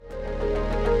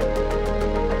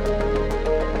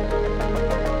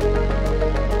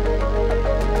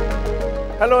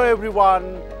Hello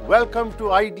everyone, welcome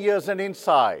to Ideas and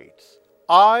Insights.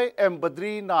 I am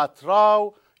Badrinath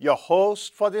Rao, your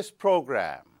host for this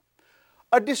program.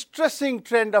 A distressing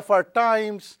trend of our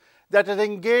times that has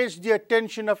engaged the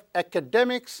attention of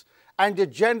academics and the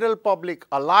general public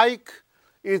alike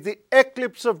is the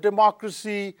eclipse of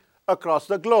democracy across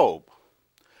the globe.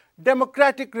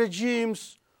 Democratic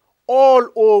regimes all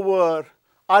over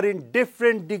are in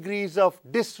different degrees of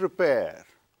disrepair.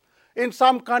 In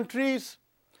some countries,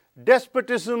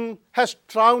 despotism has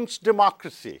trounced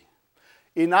democracy.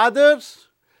 In others,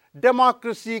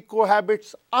 democracy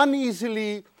cohabits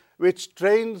uneasily with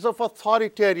strains of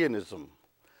authoritarianism.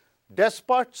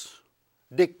 Despots,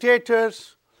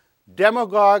 dictators,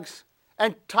 demagogues,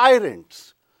 and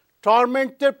tyrants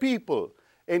torment their people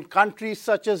in countries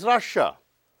such as Russia,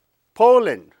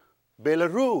 Poland,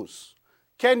 Belarus,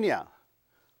 Kenya,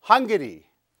 Hungary,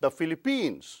 the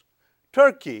Philippines,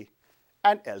 Turkey,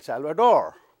 and El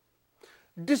Salvador.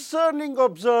 Discerning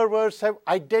observers have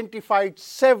identified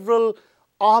several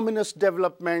ominous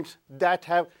developments that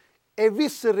have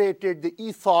eviscerated the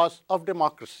ethos of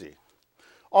democracy.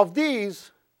 Of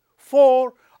these,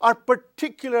 4 are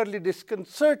particularly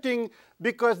disconcerting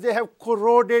because they have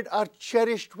corroded our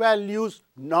cherished values,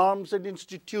 norms, and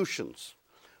institutions.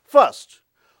 First,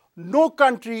 no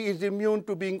country is immune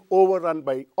to being overrun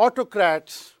by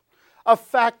autocrats, a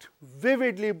fact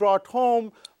vividly brought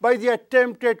home by the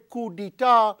attempted coup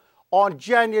d'etat on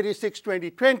January 6,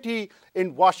 2020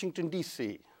 in Washington,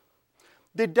 D.C.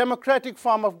 The democratic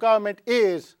form of government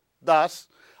is, thus,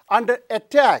 under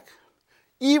attack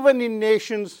even in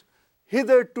nations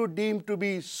hitherto deemed to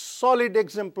be solid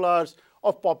exemplars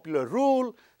of popular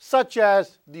rule, such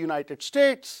as the United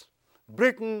States,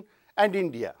 Britain, and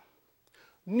India.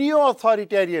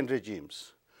 Neo-authoritarian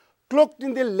regimes, cloaked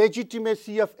in the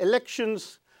legitimacy of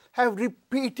elections, have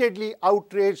repeatedly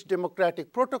outraged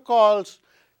democratic protocols,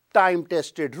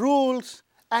 time-tested rules,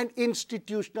 and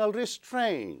institutional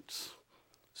restraints.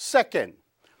 Second,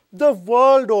 the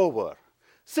world over,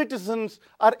 citizens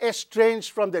are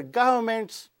estranged from their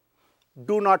governments,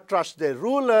 do not trust their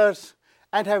rulers,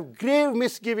 and have grave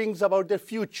misgivings about their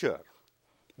future.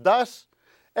 Thus,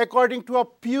 according to a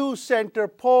Pew Center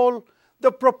poll,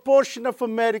 the proportion of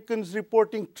Americans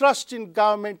reporting trust in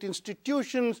government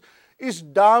institutions is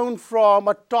down from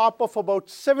a top of about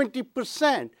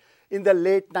 70% in the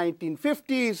late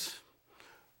 1950s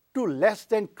to less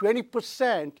than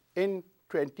 20% in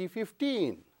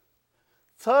 2015.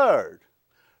 Third,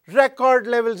 record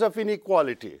levels of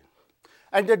inequality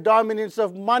and the dominance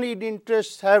of moneyed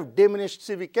interests have diminished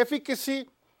civic efficacy,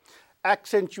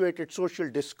 accentuated social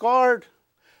discord,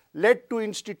 led to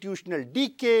institutional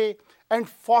decay, and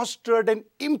fostered an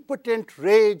impotent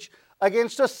rage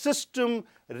against a system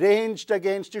ranged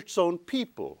against its own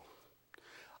people.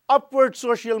 Upward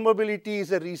social mobility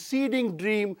is a receding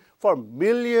dream for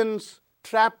millions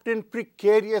trapped in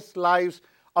precarious lives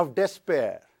of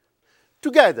despair.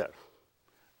 Together,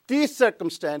 these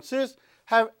circumstances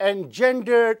have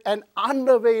engendered an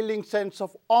unavailing sense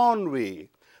of ennui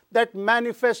that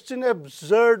manifests in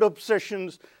absurd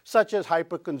obsessions such as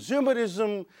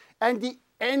hyperconsumerism and the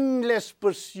endless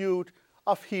pursuit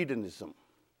of hedonism.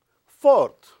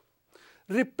 Fourth,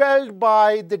 repelled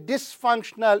by the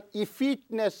dysfunctional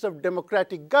effeteness of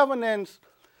democratic governance,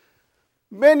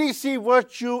 many see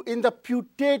virtue in the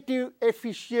putative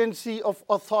efficiency of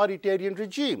authoritarian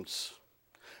regimes.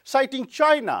 Citing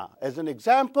China as an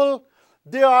example,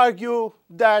 they argue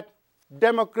that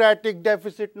democratic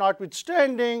deficit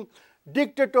notwithstanding,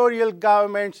 dictatorial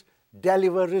governments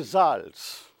deliver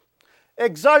results.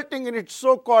 Exulting in its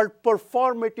so-called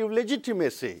performative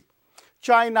legitimacy,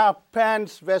 China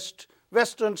pans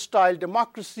Western-style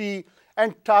democracy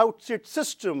and touts its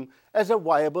system as a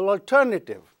viable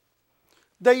alternative.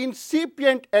 The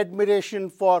incipient admiration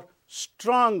for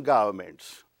strong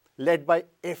governments, led by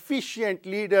efficient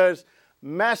leaders,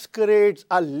 masquerades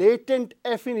a latent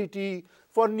affinity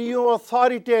for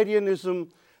neo-authoritarianism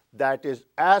that is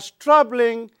as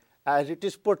troubling as it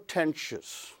is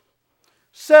portentous.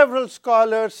 Several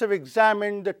scholars have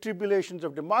examined the tribulations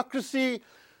of democracy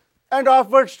and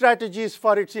offered strategies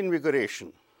for its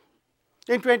invigoration.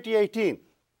 In 2018,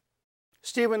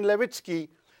 Stephen Levitsky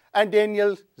and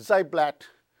Daniel Ziblatt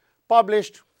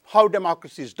published How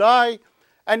Democracies Die,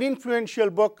 an influential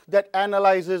book that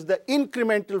analyzes the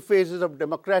incremental phases of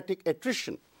democratic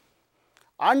attrition,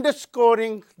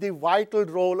 underscoring the vital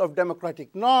role of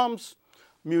democratic norms,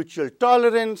 mutual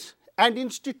tolerance, and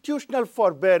institutional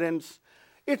forbearance.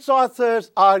 Its authors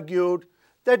argued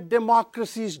that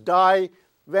democracies die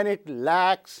when it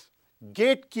lacks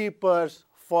gatekeepers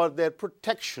for their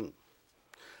protection.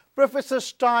 Professor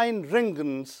Stein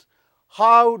Ringen's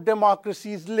How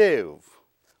Democracies Live,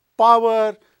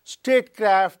 Power,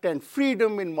 Statecraft, and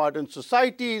Freedom in Modern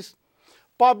Societies,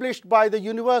 published by the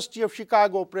University of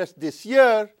Chicago Press this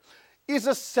year, is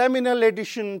a seminal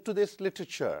addition to this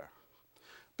literature.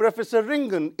 Professor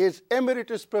Ringen is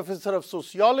Emeritus Professor of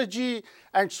Sociology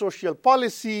and Social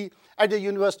Policy at the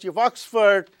University of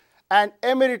Oxford and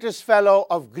Emeritus Fellow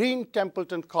of Green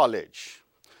Templeton College.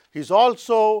 He's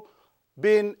also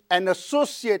been an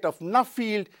associate of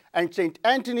Nuffield and St.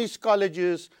 Antony's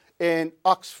Colleges in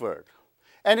Oxford.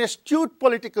 An astute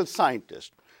political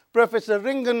scientist, Professor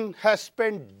Ringen has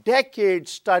spent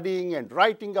decades studying and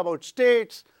writing about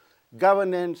states,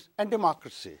 governance, and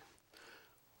democracy.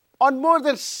 On more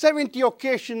than 70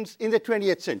 occasions in the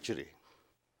 20th century,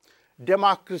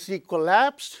 democracy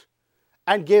collapsed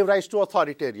and gave rise to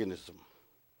authoritarianism.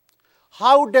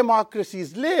 How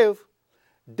Democracies Live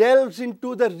delves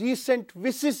into the recent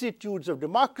vicissitudes of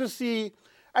democracy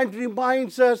and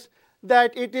reminds us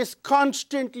that it is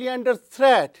constantly under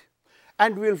threat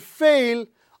and will fail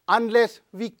unless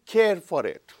we care for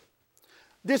it.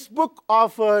 This book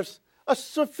offers a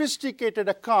sophisticated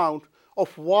account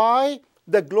of why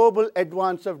the global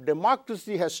advance of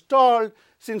democracy has stalled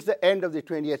since the end of the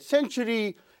 20th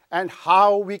century and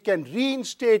how we can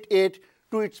reinstate it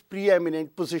to its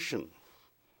preeminent position.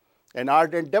 An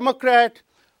ardent Democrat,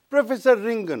 Professor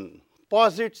Ringen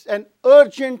posits an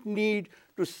urgent need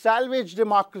to salvage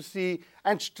democracy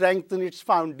and strengthen its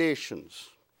foundations.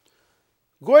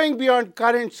 Going beyond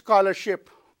current scholarship,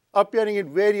 appearing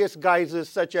in various guises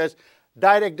such as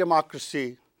direct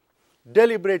democracy,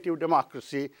 deliberative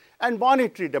democracy, and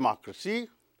monetary democracy,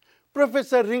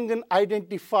 Professor Ringen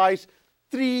identifies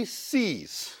 3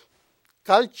 C's: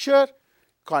 culture,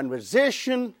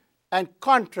 conversation, and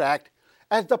contract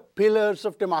as the pillars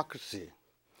of democracy.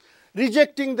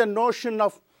 Rejecting the notion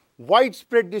of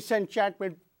widespread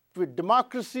disenchantment with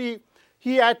democracy,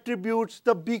 he attributes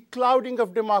the beclouding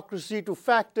of democracy to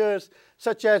factors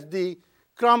such as the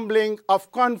crumbling of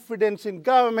confidence in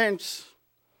governments,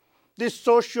 the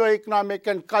socio-economic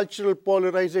and cultural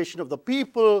polarization of the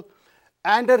people,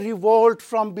 and a revolt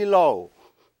from below.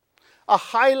 A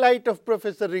highlight of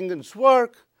Professor Ringen's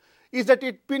work is that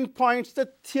it pinpoints the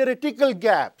theoretical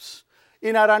gaps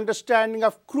in our understanding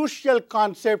of crucial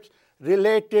concepts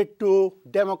related to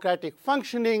democratic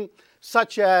functioning,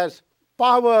 such as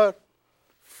power,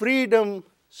 freedom,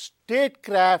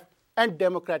 statecraft, and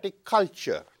democratic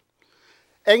culture.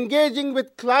 Engaging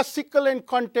with classical and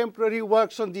contemporary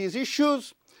works on these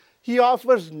issues, he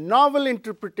offers novel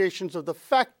interpretations of the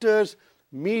factors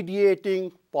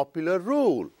mediating popular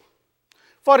rule.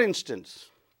 For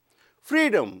instance,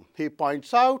 freedom, he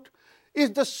points out, is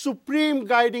the supreme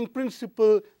guiding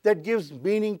principle that gives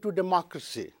meaning to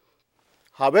democracy.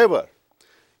 However,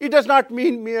 it does not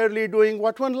mean merely doing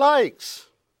what one likes.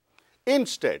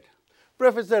 Instead,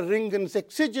 Professor Ringen's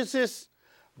exegesis,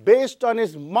 based on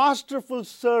his masterful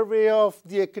survey of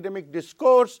the academic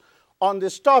discourse on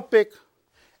this topic,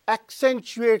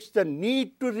 accentuates the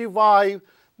need to revive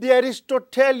the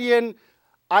Aristotelian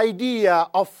idea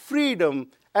of freedom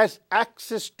as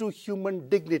access to human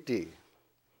dignity.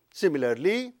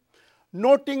 Similarly,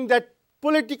 noting that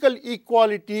political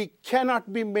equality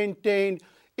cannot be maintained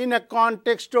in a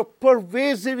context of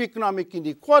pervasive economic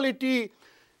inequality,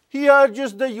 he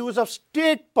urges the use of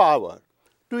state power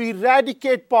to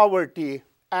eradicate poverty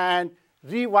and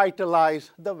revitalize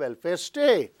the welfare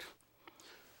state.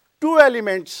 2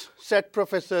 elements set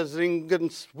Professor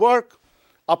Ringen's work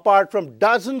apart from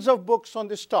dozens of books on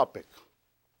this topic.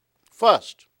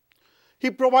 First,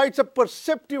 he provides a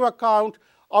perceptive account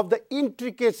of the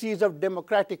intricacies of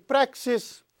democratic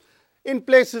praxis in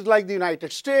places like the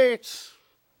United States,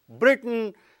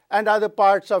 Britain, and other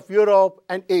parts of Europe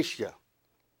and Asia.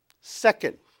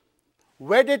 Second,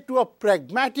 wedded to a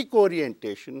pragmatic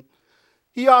orientation,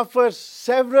 he offers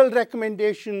several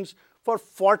recommendations for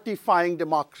fortifying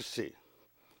democracy.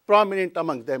 Prominent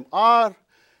among them are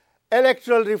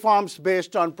electoral reforms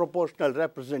based on proportional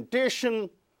representation,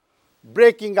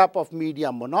 breaking up of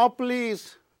media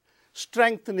monopolies,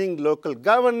 strengthening local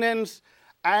governance,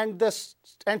 and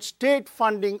state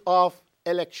funding of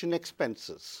election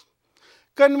expenses.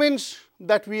 Convinced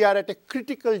that we are at a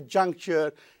critical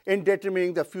juncture in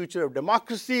determining the future of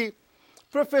democracy,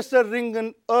 Professor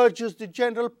Ringen urges the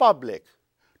general public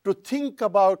to think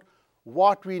about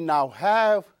what we now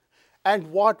have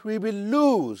and what we will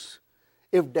lose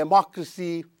if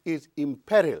democracy is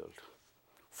imperiled.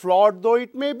 Flawed though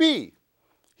it may be,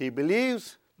 he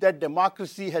believes that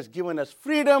democracy has given us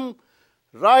freedom,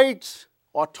 rights,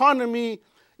 autonomy,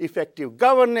 effective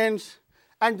governance,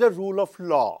 and the rule of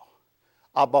law.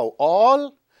 Above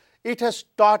all, it has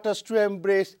taught us to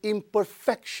embrace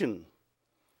imperfection,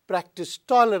 practice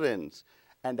tolerance,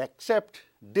 and accept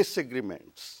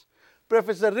disagreements.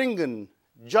 Professor Ringen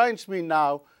joins me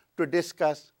now to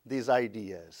discuss these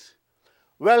ideas.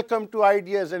 Welcome to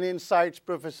Ideas and Insights,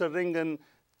 Professor Ringen.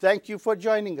 Thank you for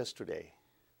joining us today.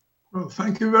 Well,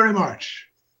 thank you very much.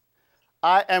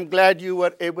 I am glad you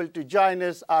were able to join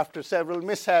us after several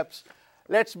mishaps.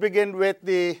 Let's begin with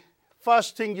the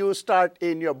first thing you start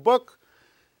in your book,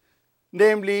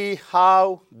 namely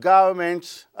how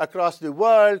governments across the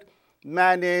world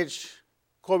manage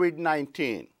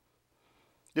COVID-19.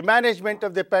 The management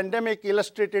of the pandemic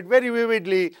illustrated very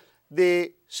vividly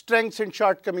the strengths and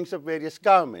shortcomings of various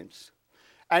governments.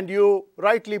 And you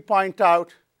rightly point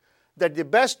out that the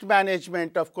best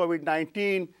management of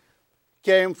COVID-19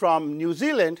 came from New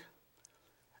Zealand,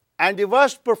 and the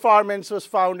worst performance was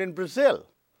found in Brazil.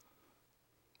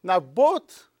 Now,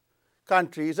 both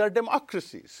countries are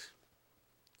democracies.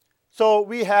 So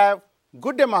we have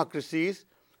good democracies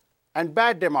and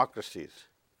bad democracies.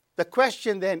 The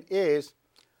question then is,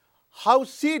 how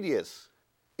serious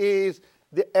is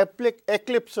the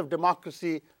eclipse of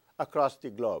democracy across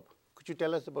the globe? Could you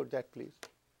tell us about that, please?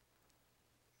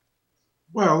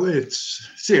 Well, it's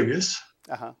serious.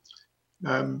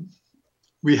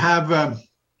 We have,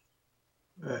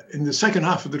 in the second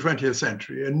half of the 20th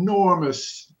century,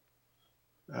 enormous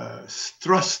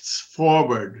thrusts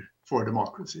forward for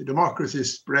democracy. Democracy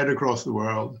spread across the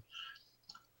world,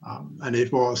 and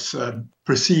it was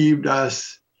perceived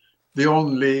as the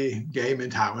only game in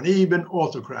town. Even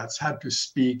autocrats had to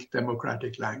speak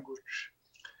democratic language.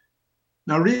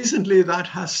 Now, recently that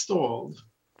has stalled,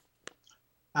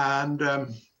 and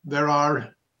there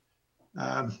are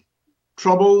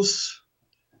troubles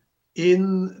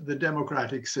in the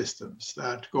democratic systems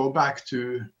that go back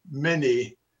to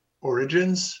many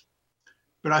origins.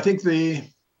 But I think the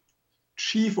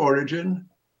chief origin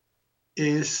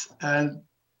is an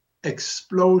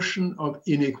explosion of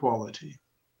inequality,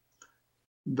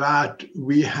 that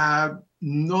we have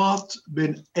not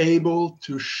been able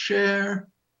to share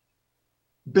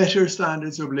better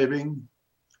standards of living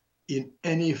in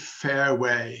any fair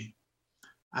way,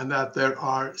 and that there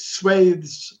are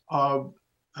swathes of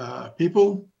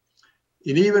people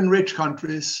in even rich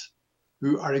countries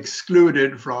who are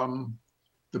excluded from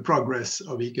the progress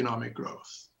of economic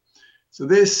growth. So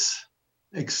this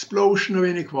explosion of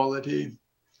inequality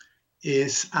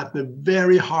is at the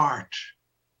very heart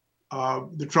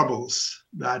of the troubles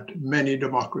that many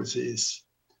democracies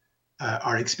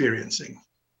are experiencing.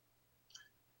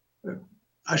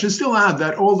 I should still add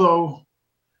that although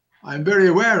I'm very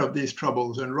aware of these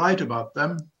troubles and write about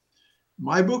them,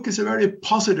 my book is a very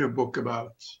positive book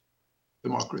about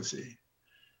democracy.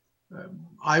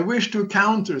 I wish to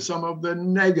counter some of the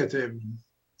negative.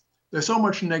 There's so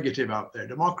much negative out there.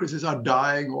 Democracies are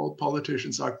dying, all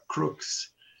politicians are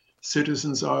crooks,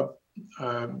 citizens are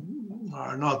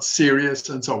not serious,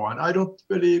 and so on. I don't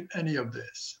believe any of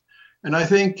this. And I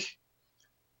think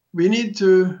we need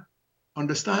to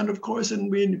understand, of course, and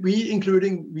we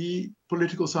including we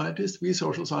political scientists, we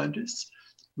social scientists,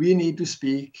 we need to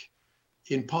speak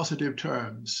in positive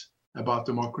terms about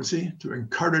democracy to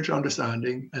encourage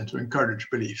understanding and to encourage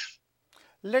belief.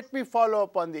 Let me follow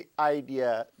up on the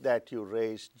idea that you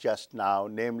raised just now,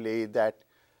 namely that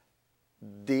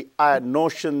the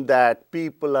notion that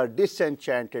people are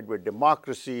disenchanted with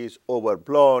democracy is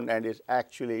overblown and is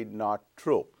actually not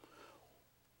true.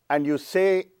 And you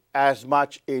say as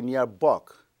much in your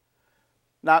book.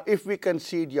 Now, if we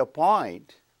concede your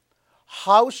point,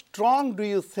 how strong do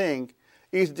you think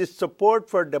is the support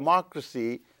for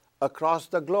democracy across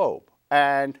the globe?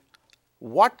 And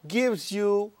what gives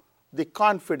you the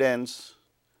confidence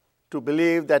to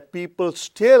believe that people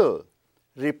still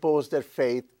repose their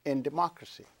faith in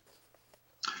democracy?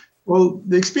 Well,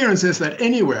 the experience is that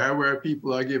anywhere where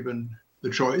people are given the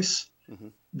choice,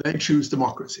 they choose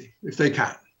democracy if they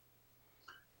can.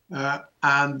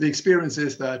 And the experience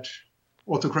is that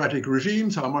autocratic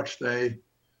regimes, how much they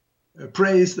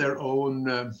praise their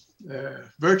own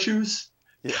virtues,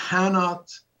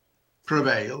 cannot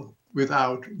prevail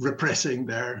without repressing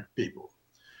their people.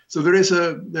 So there is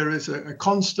a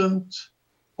constant,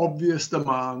 obvious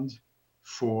demand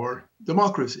for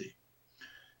democracy.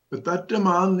 But that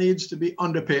demand needs to be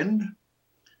underpinned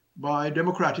by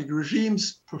democratic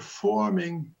regimes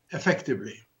performing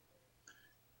effectively.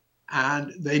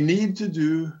 And they need to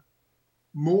do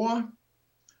more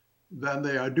than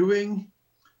they are doing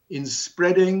in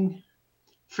spreading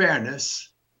fairness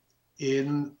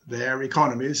in their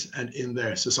economies and in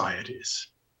their societies.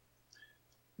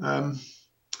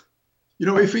 You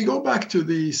know, if we go back to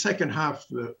the second half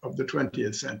of the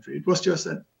 20th century, it was just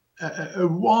a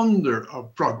wonder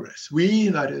of progress. We,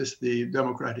 that is the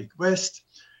democratic West,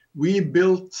 we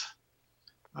built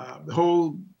the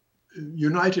whole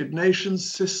United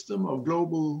Nations system of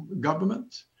global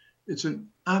government. It's an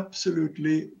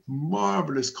absolutely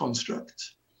marvelous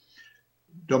construct.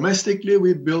 Domestically,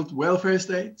 we built welfare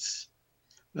states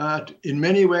that in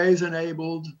many ways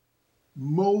enabled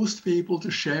most people to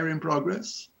share in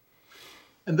progress.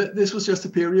 And this was just a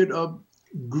period of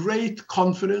great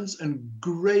confidence and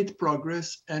great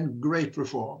progress and great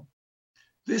reform.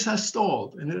 This has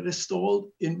stalled, and it has stalled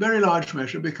in very large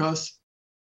measure because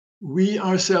we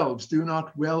ourselves do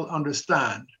not well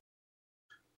understand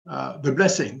the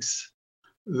blessings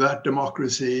that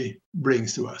democracy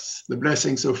brings to us, the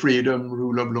blessings of freedom,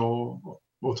 rule of law,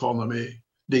 autonomy,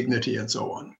 dignity, and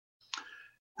so on.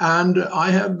 And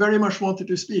I have very much wanted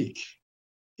to speak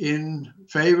in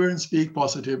favor and speak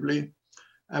positively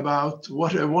about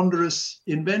what a wondrous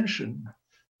invention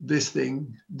this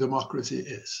thing, democracy,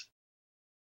 is.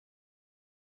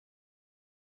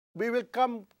 We will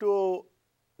come to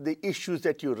the issues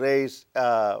that you raise,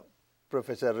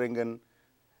 Professor Ringen,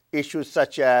 issues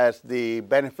such as the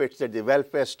benefits that the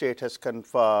welfare state has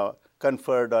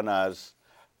conferred on us,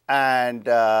 and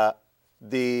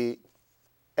the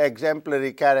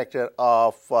exemplary character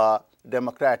of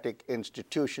democratic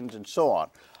institutions and so on.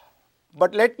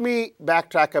 But let me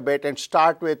backtrack a bit and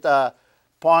start with a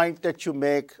point that you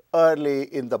make early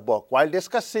in the book. While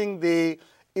discussing the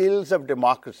ills of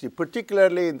democracy,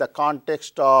 particularly in the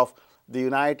context of the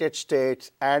United States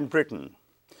and Britain,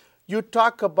 you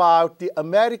talk about the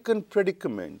American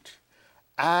predicament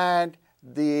and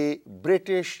the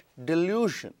British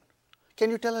delusion.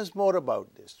 Can you tell us more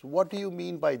about this? What do you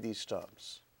mean by these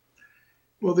terms?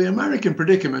 Well, the American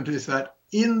predicament is that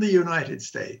in the United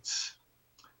States,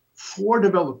 four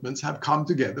developments have come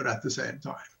together at the same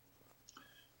time.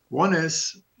 One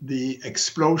is the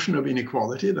explosion of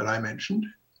inequality that I mentioned,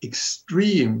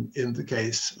 extreme in the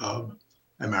case of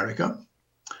America.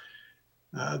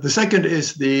 The second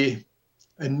is a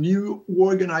new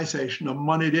organization of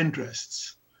moneyed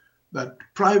interests, that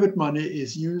private money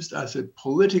is used as a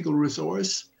political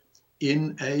resource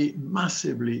in a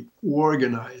massively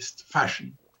organized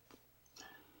fashion.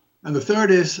 And the third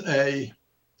is a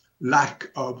lack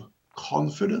of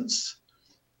confidence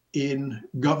in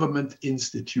government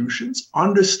institutions,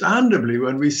 understandably,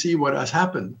 when we see what has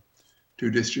happened to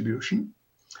distribution.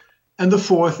 And the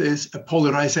fourth is a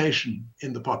polarization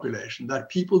in the population, that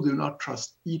people do not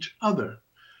trust each other,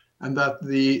 and that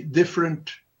the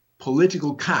different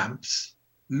political camps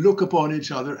look upon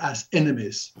each other as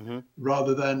enemies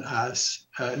rather than as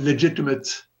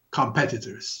legitimate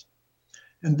competitors.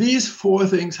 And these four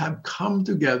things have come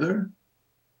together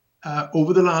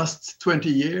over the last 20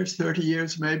 years, 30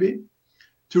 years maybe,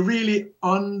 to really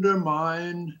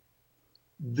undermine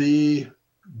the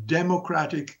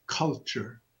democratic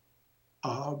culture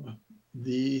of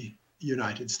the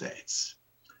United States.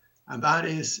 And that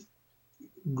is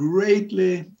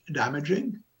greatly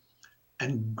damaging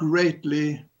and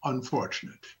greatly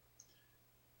unfortunate.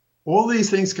 All these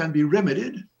things can be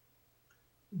remedied,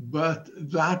 but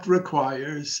that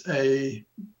requires a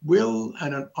will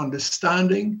and an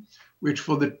understanding which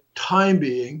for the time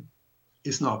being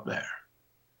is not there.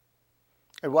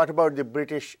 And what about the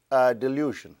British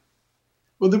delusion?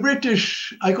 Well, the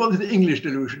British, I call it the English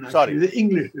delusion, actually. Sorry. The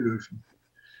English delusion.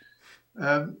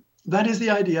 That is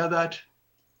the idea that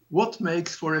what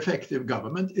makes for effective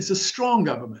government is a strong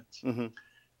government.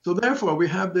 So therefore, we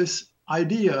have this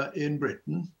idea in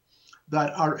Britain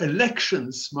that our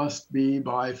elections must be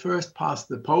by first past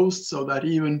the post, so that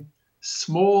even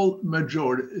small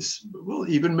majorities, well,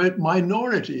 even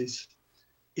minorities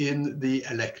in the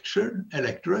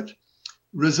electorate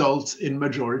results in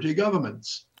majority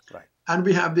governments. Right. And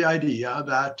we have the idea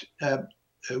that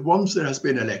once there has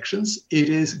been elections, it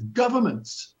is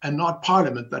governments and not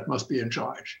parliament that must be in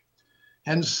charge.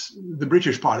 Hence, the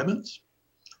British Parliament,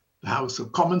 the House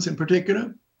of Commons in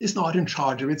particular, is not in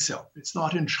charge of itself. It's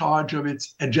not in charge of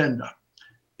its agenda.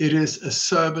 It is a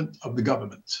servant of the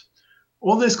government.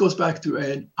 All this goes back to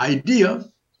an idea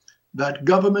that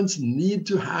governments need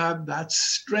to have that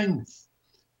strength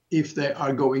if they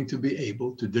are going to be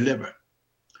able to deliver.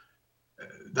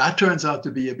 That turns out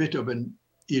to be a bit of an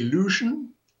illusion.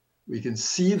 We can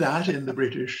see that in the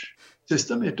British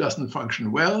system. It doesn't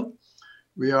function well.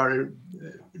 We are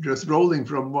just rolling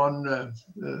from one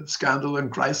scandal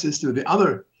and crisis to the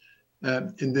other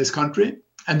in this country.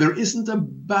 And there isn't a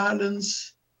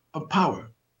balance of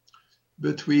power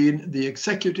between the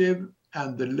executive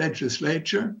and the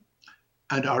legislature.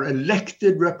 and our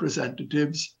elected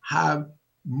representatives have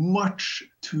much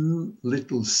too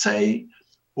little say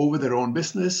over their own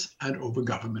business and over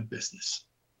government business.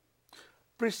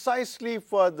 Precisely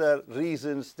for the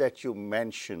reasons that you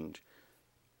mentioned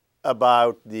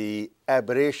about the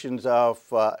aberrations of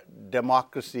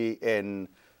democracy in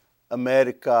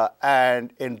America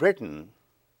and in Britain,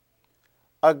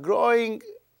 a growing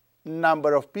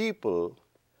number of people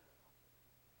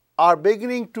are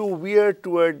beginning to veer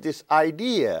toward this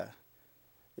idea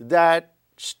that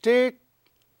state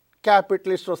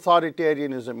capitalist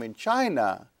authoritarianism in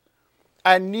China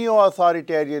and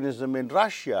neo-authoritarianism in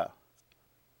Russia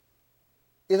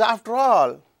is, after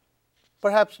all,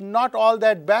 perhaps not all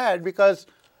that bad, because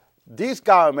these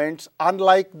governments,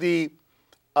 unlike the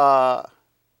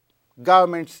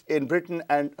governments in Britain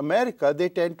and America, they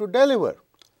tend to deliver.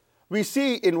 We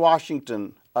see in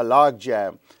Washington a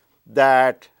logjam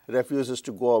that refuses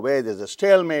to go away. There's a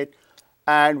stalemate,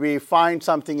 and we find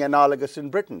something analogous in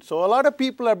Britain. So a lot of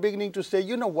people are beginning to say,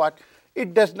 you know what,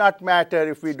 it does not matter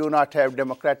if we do not have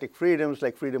democratic freedoms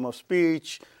like freedom of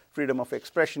speech, freedom of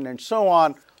expression, and so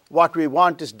on. What we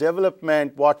want is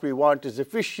development, what we want is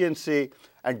efficiency,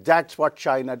 and that's what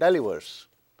China delivers.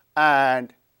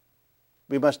 And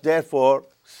we must therefore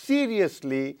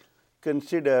seriously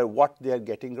consider what they are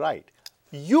getting right.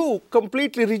 You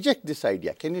completely reject this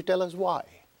idea. Can you tell us why?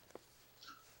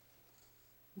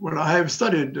 Well, I have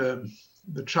studied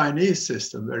the Chinese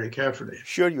system very carefully.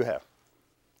 Sure you have.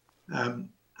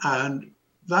 And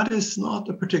that is not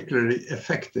a particularly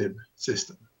effective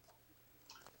system.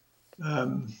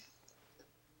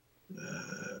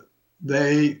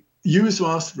 They use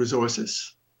vast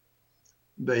resources.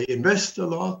 They invest a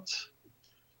lot,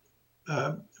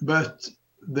 but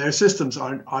their systems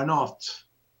are not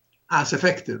as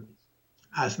effective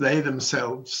as they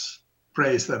themselves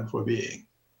praise them for being.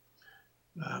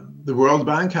 The World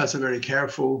Bank has a very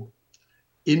careful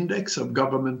index of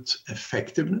government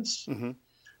effectiveness. Mm-hmm.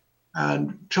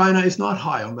 And China is not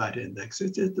high on that index.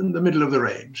 It's in the middle of the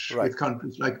range, right, with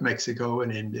countries like Mexico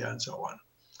and India and so on.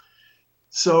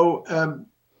 So,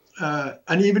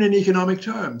 and even in economic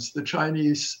terms, the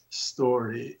Chinese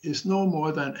story is no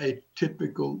more than a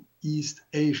typical East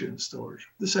Asian story.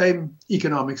 The same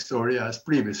economic story as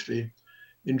previously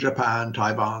in Japan,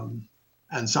 Taiwan,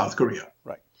 and South Korea.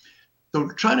 Right. So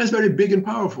China is very big and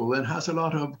powerful and has a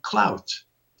lot of clout,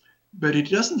 but it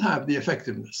doesn't have the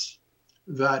effectiveness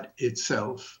that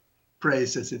itself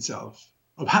praises itself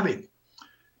of having.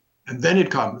 And then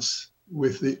it comes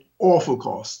with the awful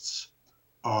costs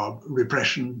of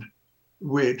repression,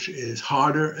 which is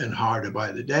harder and harder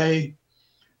by the day.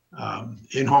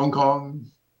 In Hong Kong,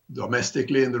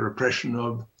 domestically, in the repression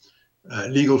of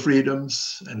legal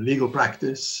freedoms and legal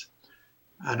practice,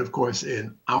 and of course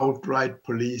in outright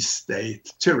police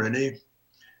state tyranny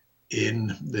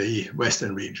in the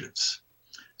Western regions.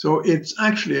 So it's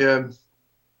actually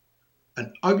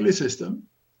an ugly system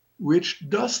which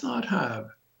does not have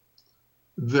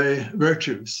the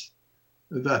virtues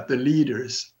that the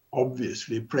leaders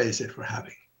obviously praise it for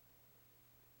having.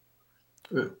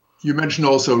 You mentioned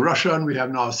also Russia, and we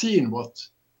have now seen what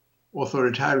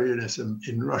authoritarianism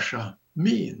in Russia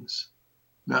means.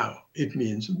 Now, it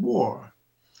means war.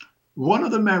 One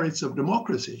of the merits of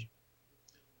democracy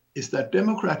is that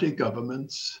democratic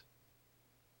governments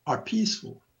are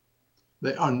peaceful.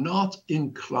 They are not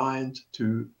inclined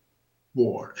to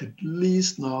war, at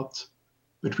least not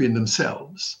between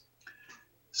themselves.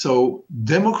 So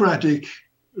democratic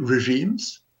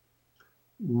regimes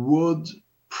would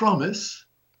promise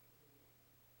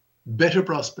better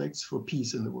prospects for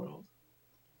peace in the world.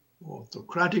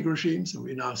 Autocratic regimes, and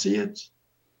we now see it,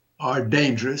 are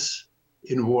dangerous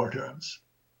in war terms.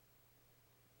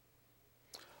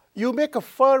 You make a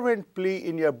fervent plea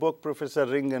in your book, Professor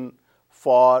Ringen,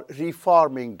 for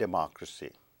reforming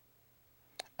democracy.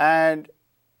 And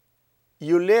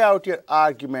you lay out your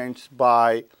arguments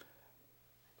by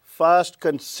first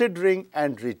considering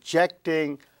and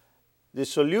rejecting the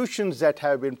solutions that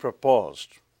have been proposed.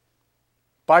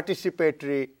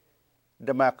 Participatory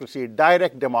democracy,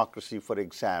 direct democracy, for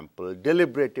example,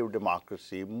 deliberative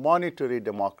democracy, monetary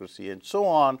democracy, and so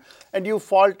on. And you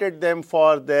faulted them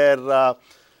for their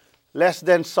less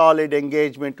than solid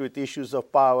engagement with issues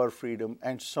of power, freedom,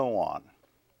 and so on.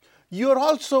 You're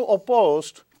also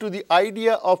opposed to the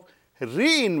idea of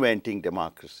reinventing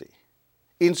democracy.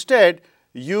 Instead,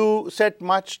 you set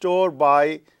much store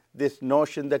by this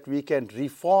notion that we can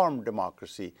reform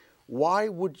democracy. Why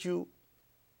would you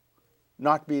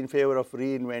not be in favor of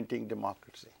reinventing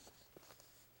democracy?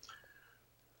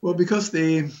 Well, because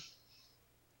the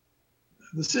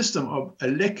system of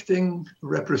electing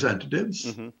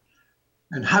representatives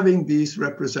And having these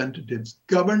representatives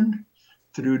govern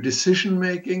through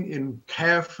decision-making in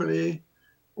carefully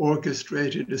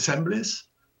orchestrated assemblies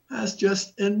has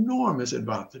just enormous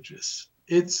advantages.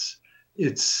 It's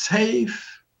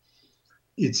safe,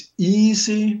 it's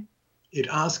easy, it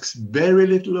asks very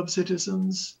little of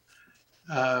citizens.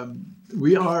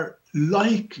 We are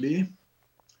likely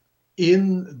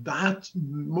in that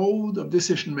mode of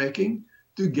decision-making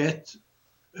to get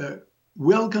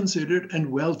well-considered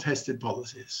and well-tested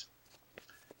policies.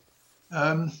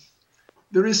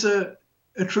 There is a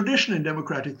tradition in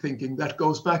democratic thinking that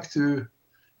goes back to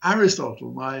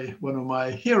Aristotle, one of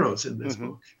my heroes in this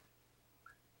book,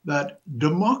 that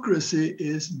democracy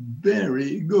is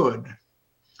very good,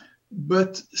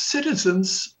 but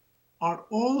citizens are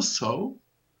also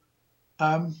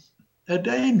a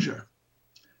danger,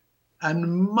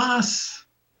 and mass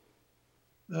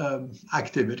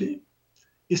activity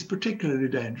is particularly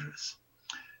dangerous.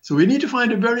 So we need to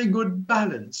find a very good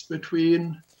balance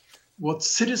between what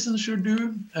citizens should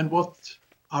do and what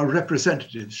our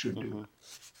representatives should do.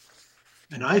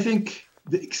 And I think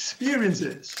the experience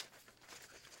is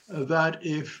that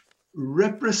if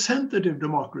representative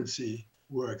democracy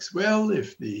works well,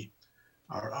 if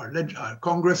our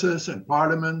congresses and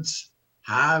parliaments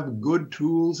have good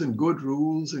tools and good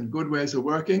rules and good ways of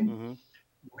working,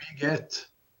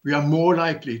 we are more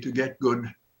likely to get good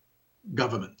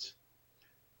government.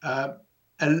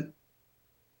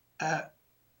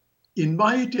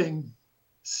 Inviting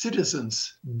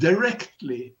citizens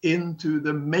directly into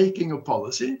the making of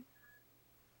policy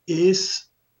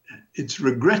it's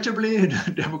regrettably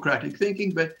democratic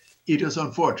thinking, but it is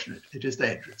unfortunate, it is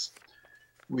dangerous.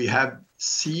 We have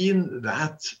seen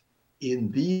that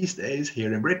in these days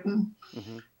here in Britain,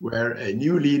 where a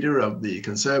new leader of the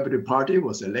Conservative Party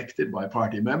was elected by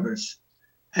party members,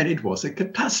 and it was a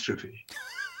catastrophe.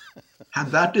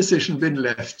 Had that decision been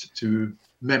left to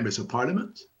members of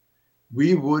parliament,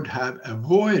 we would have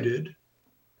avoided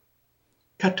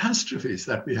catastrophes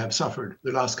that we have suffered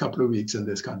the last couple of weeks in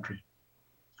this country.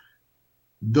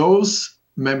 Those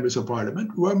members of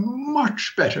parliament were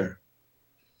much better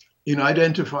in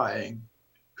identifying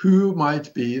who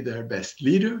might be their best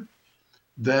leader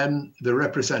than the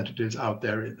representatives out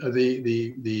there,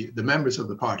 the members of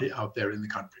the party out there in the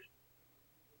country.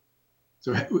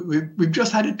 So we've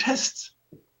just had a test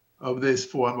of this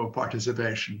form of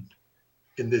participation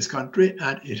in this country,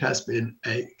 and it has been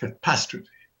a catastrophe.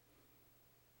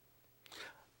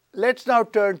 Let's now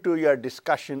turn to your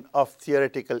discussion of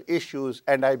theoretical issues,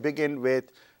 and I begin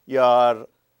with your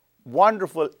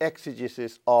wonderful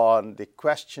exegesis on the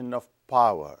question of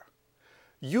power.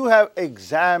 You have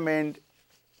examined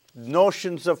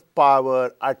notions of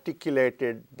power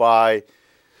articulated by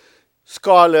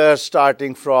scholars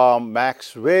starting from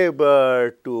Max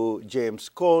Weber to James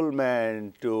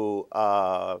Coleman to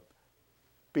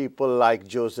people like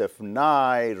Joseph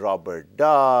Nye, Robert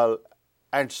Dahl,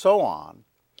 and so on.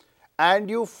 And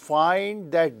you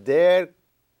find that their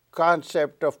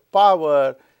concept of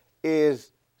power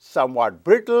is somewhat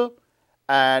brittle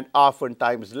and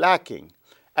oftentimes lacking.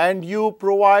 And you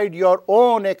provide your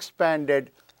own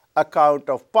expanded account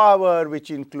of power,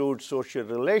 which includes social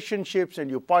relationships,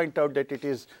 and you point out that it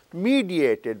is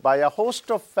mediated by a host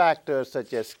of factors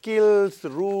such as skills,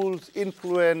 rules,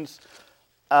 influence,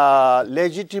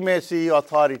 legitimacy,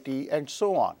 authority, and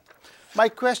so on. My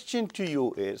question to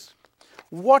you is,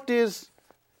 what is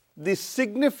the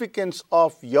significance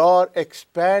of your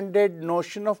expanded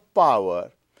notion of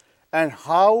power, and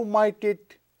how might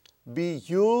it be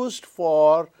used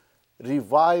for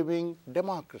reviving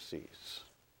democracies?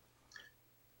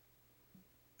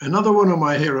 Another one of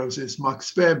my heroes is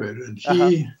Max Weber, and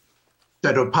he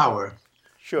said of power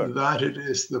that it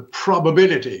is the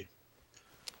probability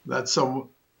that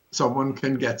someone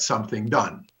can get something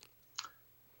done.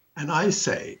 And I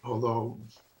say, although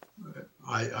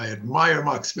I admire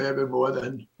Max Weber more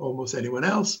than almost anyone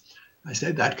else, I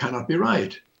say that cannot be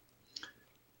right.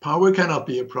 Power cannot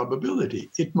be a probability.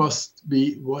 It must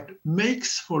be what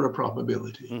makes for a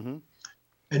probability. And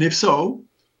if so,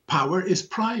 power is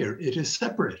prior. It is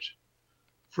separate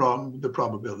from the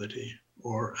probability,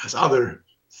 or as other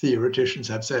theoreticians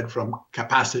have said, from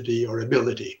capacity or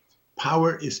ability.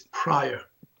 Power is prior.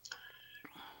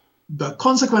 The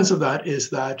consequence of that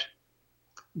is that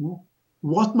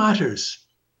what matters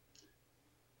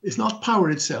is not power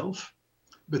itself,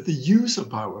 but the use of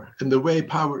power and the way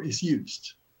power is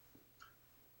used.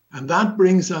 And that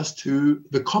brings us to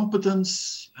the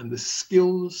competence and the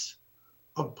skills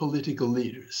of political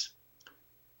leaders.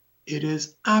 It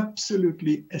is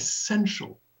absolutely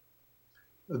essential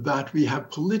that we have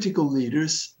political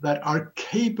leaders that are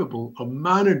capable of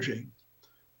managing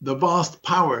the vast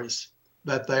powers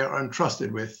that they are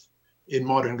entrusted with in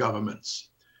modern governments.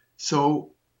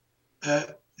 So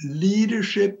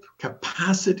leadership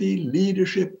capacity,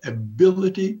 leadership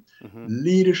ability,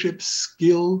 leadership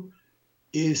skill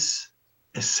is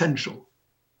essential.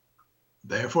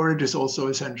 Therefore, it is also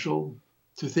essential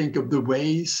to think of the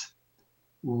ways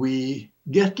we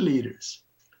get leaders,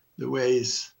 the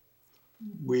ways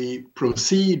we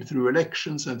proceed through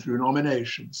elections and through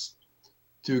nominations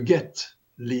to get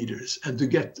leaders and to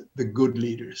get the good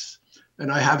leaders.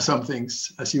 And I have some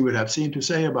things, as you would have seen, to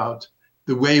say about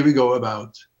the way we go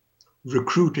about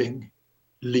recruiting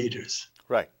leaders.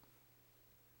 Right.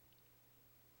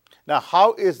 Now,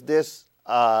 how is this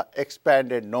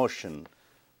expanded notion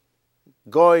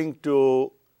going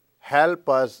to help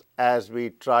us as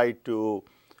we try to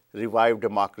revive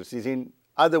democracies? In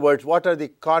other words, what are the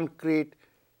concrete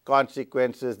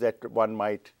consequences that one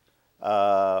might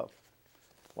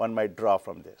draw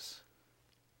from this?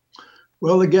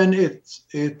 Well, again,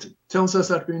 it tells us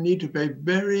that we need to pay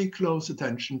very close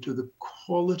attention to the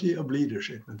quality of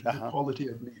leadership and to the quality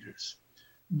of leaders.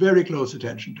 Very close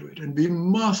attention to it. And we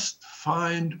must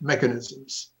find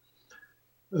mechanisms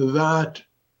that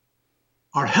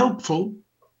are helpful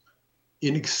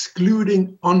in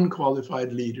excluding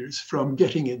unqualified leaders from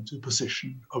getting into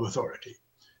position of authority.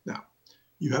 Now,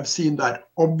 you have seen that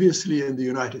obviously in the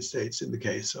United States in the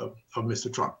case of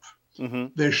Mr. Trump.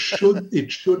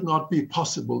 It should not be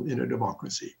possible in a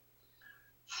democracy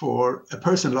for a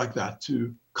person like that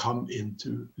to come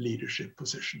into leadership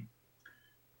position.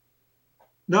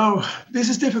 Now, this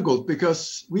is difficult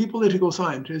because we political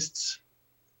scientists,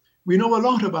 we know a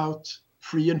lot about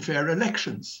free and fair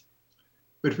elections,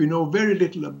 but we know very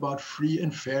little about free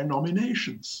and fair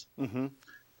nominations. And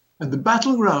the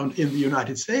battleground in the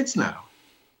United States now,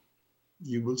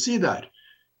 you will see that,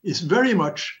 is very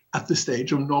much at the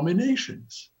stage of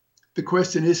nominations. The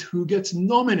question is who gets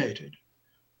nominated.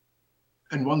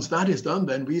 And once that is done,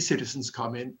 then we citizens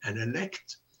come in and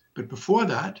elect. But before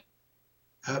that,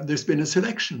 there's been a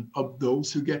selection of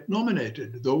those who get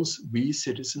nominated, those we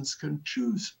citizens can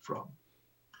choose from.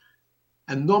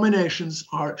 And nominations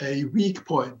are a weak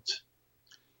point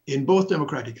in both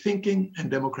democratic thinking and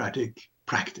democratic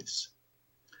practice.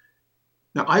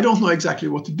 Now, I don't know exactly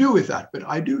what to do with that, but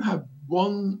I do have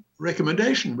one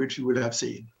recommendation which you will have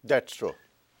seen. That's true.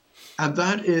 And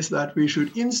that is that we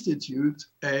should institute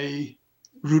a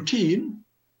routine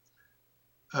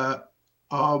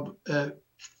of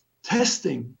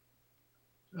testing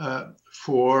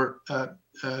for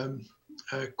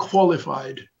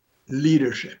qualified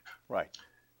leadership. Right.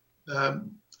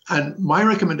 And my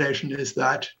recommendation is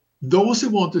that those who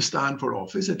want to stand for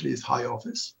office, at least high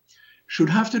office, should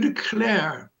have to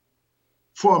declare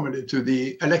formally to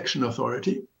the election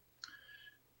authority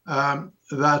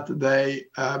that they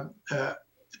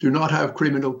do not have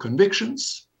criminal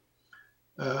convictions,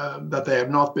 that they have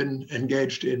not been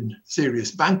engaged in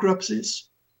serious bankruptcies,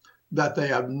 that they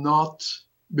have not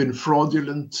been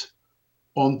fraudulent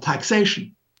on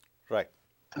taxation. Right.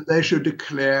 And they should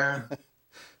declare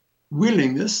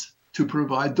willingness to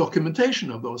provide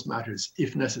documentation of those matters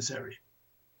if necessary.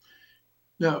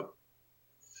 Now,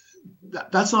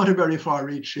 that's not a very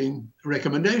far-reaching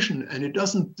recommendation, and it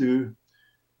doesn't do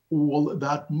all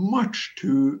that much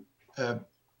to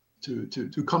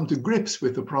come to grips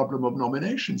with the problem of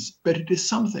nominations, but it is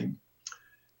something.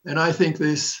 And I think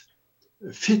this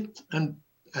fit and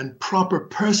proper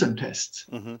person test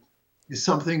is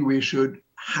something we should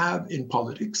have in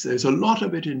politics. There's a lot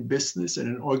of it in business and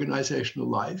in organizational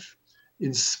life,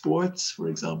 in sports, for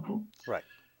example. Right.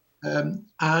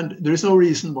 And there's no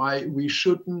reason why we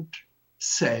shouldn't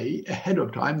say ahead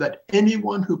of time that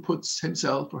anyone who puts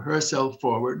himself or herself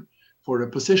forward for a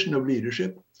position of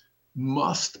leadership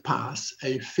must pass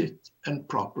a fit and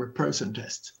proper person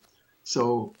test.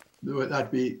 So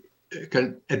that we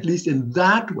can, at least in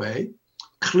that way,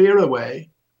 clear away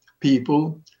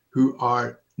people who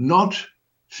are not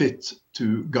fit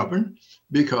to govern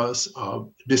because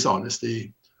of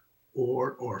dishonesty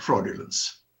or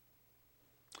fraudulence.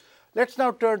 Let's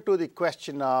now turn to the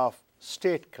question of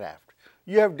statecraft.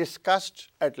 You have discussed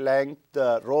at length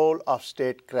the role of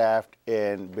statecraft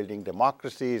in building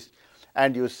democracies,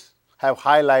 and you have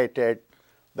highlighted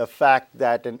the fact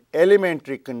that an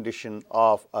elementary condition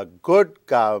of a good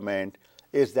government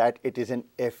is that it is an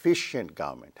efficient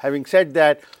government. Having said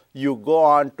that, you go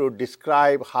on to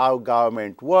describe how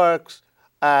government works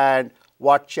and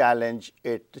what challenges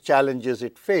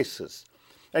it faces.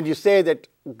 And you say that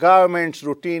governments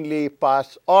routinely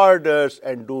pass orders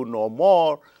and do no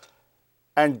more,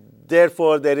 and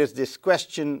therefore there is this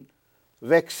question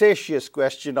vexatious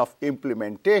question of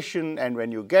implementation. And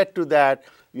when you get to that,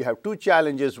 you have two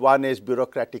challenges. One is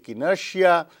bureaucratic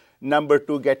inertia. Number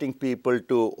two, getting people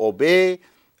to obey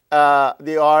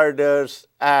the orders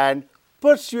and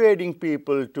persuading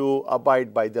people to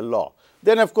abide by the law.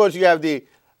 Then, of course, you have the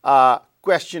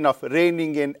question of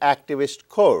reining in activist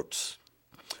courts.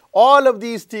 All of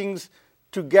these things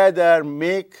together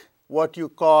make what you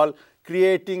call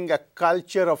creating a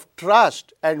culture of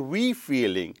trust and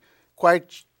we-feeling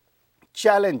quite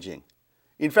challenging.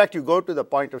 In fact, you go to the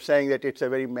point of saying that it's a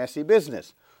very messy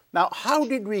business. Now, how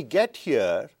did we get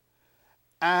here,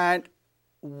 and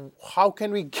how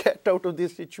can we get out of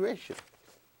this situation?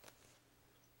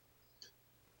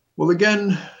 Well,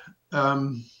 again,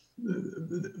 the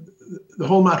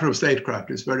whole matter of statecraft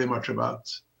is very much about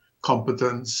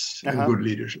competence and good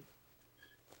leadership.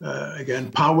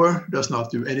 Again, power does not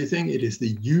do anything. It is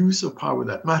the use of power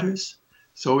that matters.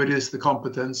 So it is the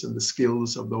competence and the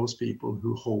skills of those people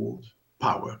who hold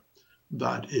power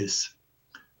that is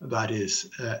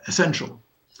essential.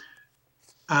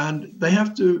 And they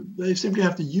simply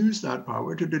have to use that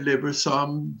power to deliver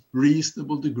some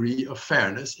reasonable degree of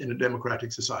fairness in a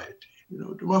democratic society. You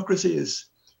know, democracy is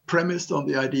premised on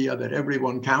the idea that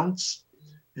everyone counts.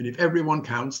 And if everyone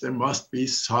counts, there must be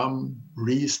some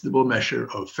reasonable measure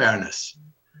of fairness.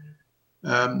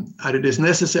 And it is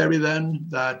necessary then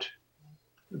that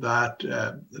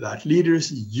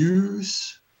leaders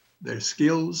use their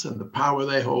skills and the power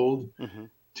they hold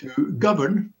to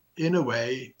govern in a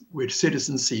way which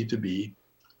citizens see to be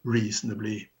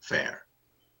reasonably fair.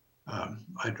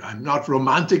 I'm not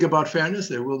romantic about fairness.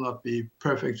 There will not be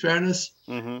perfect fairness,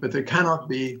 but there cannot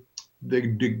be the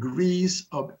degrees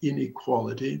of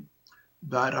inequality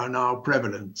that are now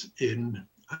prevalent in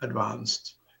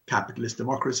advanced capitalist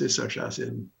democracies, such as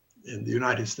in the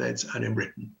United States and in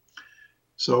Britain.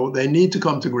 So they need to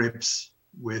come to grips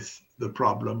with the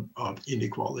problem of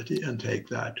inequality and take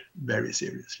that very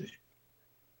seriously.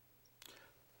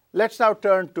 Let's now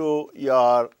turn to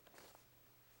your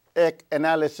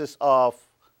analysis of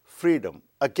freedom.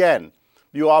 Again,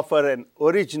 you offer an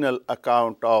original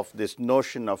account of this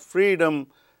notion of freedom,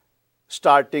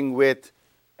 starting with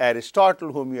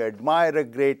Aristotle, whom you admire a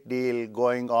great deal,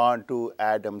 going on to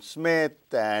Adam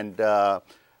Smith and Sir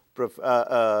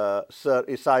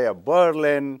Isaiah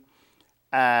Berlin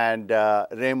and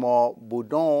Raymond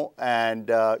Boudon, and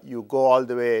you go all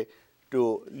the way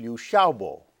to Liu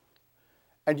Xiaobo.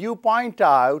 And you point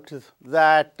out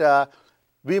that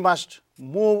we must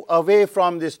move away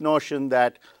from this notion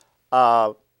that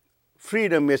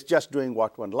freedom is just doing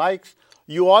what one likes.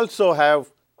 You also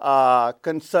have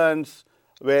concerns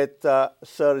with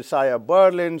Sir Isaiah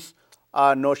Berlin's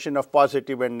notion of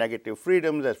positive and negative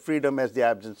freedoms, as freedom as the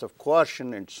absence of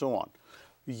coercion and so on.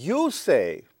 You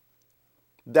say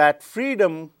that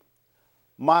freedom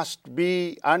must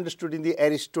be understood in the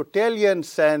Aristotelian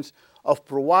sense of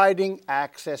providing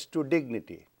access to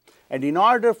dignity. And in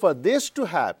order for this to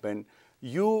happen,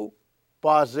 you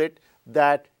posit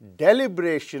that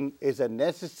deliberation is a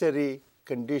necessary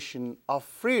condition of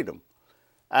freedom.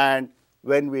 And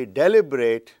when we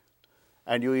deliberate,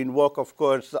 and you invoke, of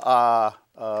course,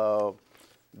 the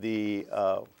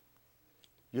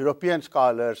European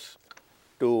scholars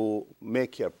to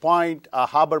make your point.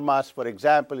 Habermas, for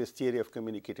example, is theory of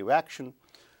communicative action.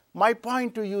 My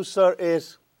point to you, sir,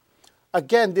 is,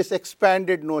 again, this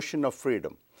expanded notion of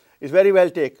freedom is very well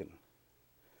taken.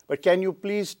 But can you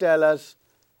please tell us,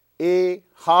 A,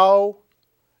 how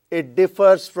it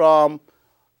differs from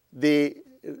the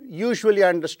usually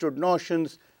understood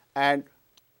notions, and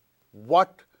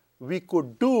what we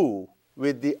could do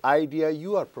with the idea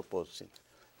you are proposing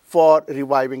for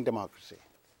reviving democracy?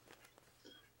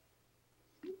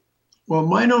 Well,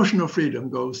 my notion of freedom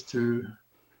goes to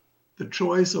the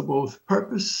choice of both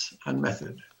purpose and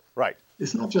method. Right.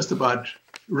 It's not just about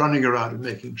running around and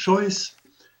making choice,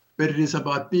 but it is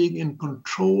about being in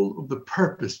control of the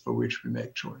purpose for which we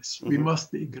make choice. We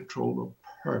must be in control of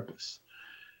purpose.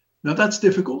 Now, that's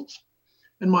difficult.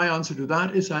 And my answer to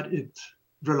that is that it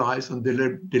relies on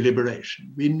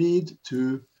deliberation. We need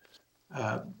to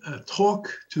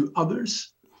talk to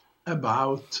others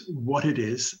about what it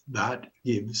is that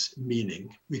gives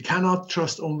meaning. We cannot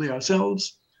trust only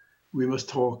ourselves. We must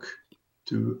talk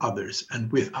to others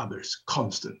and with others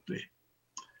constantly.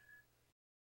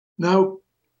 Now,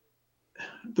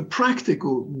 the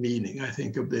practical meaning, I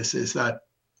think, of this is that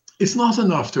it's not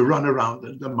enough to run around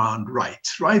and demand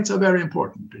rights. Rights are very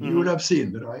important. And you would have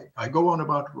seen that I go on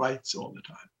about rights all the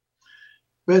time.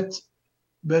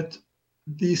 But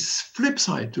the flip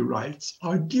side to rights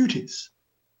are duties.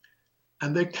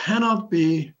 And there cannot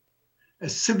be a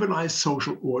civilized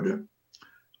social order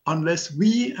unless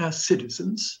we as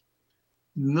citizens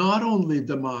not only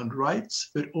demand rights,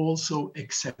 but also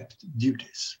accept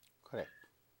duties. Correct.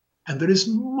 And there is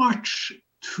much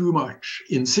too much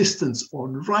insistence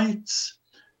on rights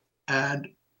and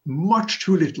much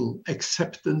too little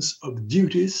acceptance of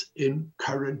duties in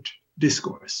current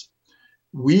discourse.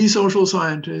 We social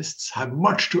scientists have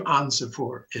much to answer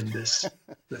for in this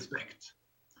respect.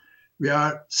 We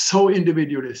are so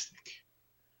individualistic,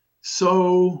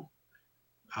 so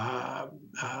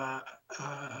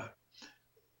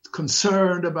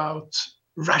concerned about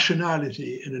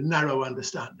rationality and a narrow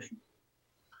understanding,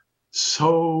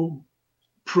 so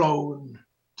prone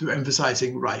to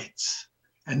emphasizing rights,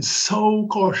 and so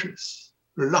cautious,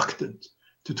 reluctant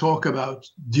to talk about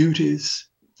duties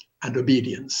and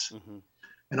obedience. Mm-hmm.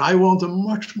 And I want a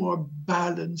much more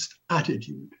balanced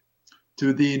attitude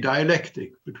to the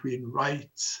dialectic between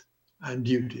rights and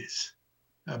duties,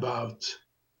 about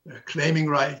claiming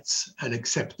rights and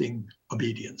accepting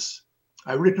obedience.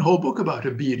 I've written a whole book about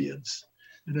obedience,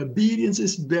 and obedience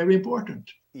is very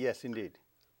important. Yes, indeed.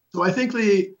 So I think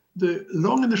the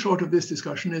long and the short of this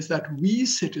discussion is that we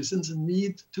citizens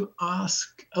need to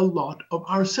ask a lot of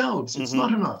ourselves. It's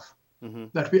not enough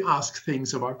that we ask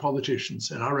things of our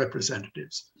politicians and our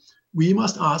representatives. We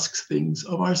must ask things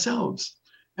of ourselves,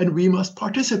 and we must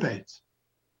participate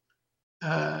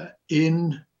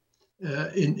in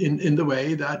the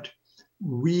way that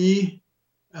we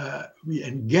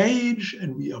engage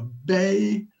and we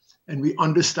obey and we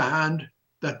understand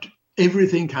that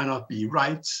everything cannot be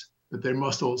rights, but there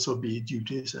must also be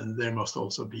duties and there must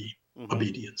also be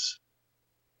obedience.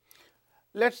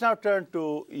 Let's now turn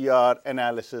to your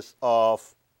analysis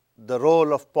of the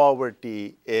role of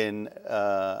poverty in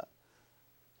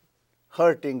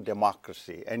hurting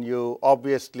democracy. And you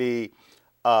obviously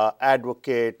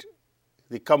advocate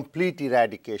the complete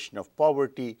eradication of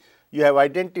poverty. You have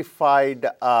identified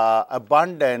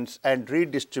abundance and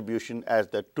redistribution as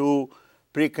the two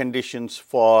preconditions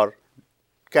for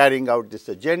carrying out this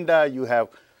agenda. You have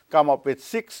come up with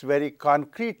 6 very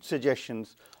concrete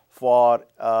suggestions for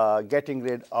getting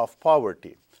rid of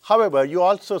poverty. However, you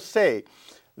also say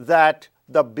that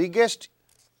the biggest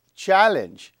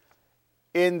challenge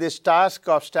in this task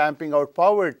of stamping out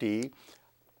poverty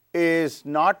is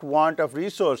not want of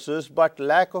resources, but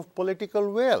lack of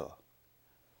political will.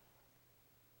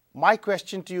 My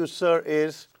question to you, sir,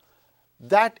 is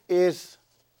that is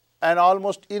an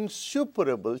almost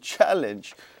insuperable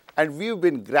challenge, and we've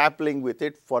been grappling with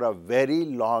it for a very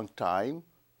long time.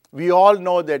 We all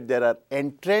know that there are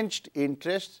entrenched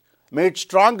interests made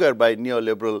stronger by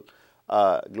neoliberal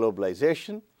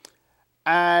globalization,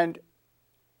 and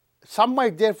some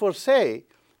might therefore say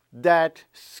that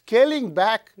scaling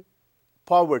back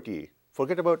poverty,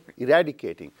 forget about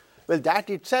eradicating, well, that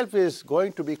itself is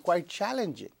going to be quite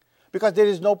challenging because there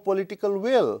is no political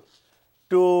will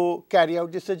to carry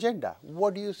out this agenda.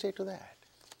 What do you say to that?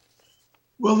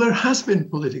 Well, there has been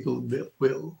political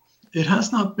will. It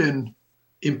has not been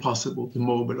impossible to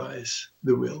mobilize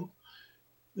the will.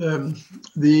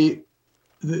 The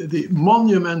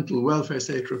monumental welfare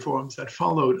state reforms that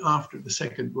followed after the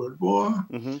Second World War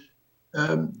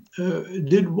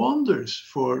did wonders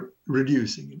for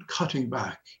reducing and cutting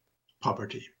back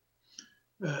poverty.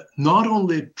 Not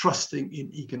only trusting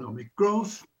in economic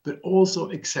growth, but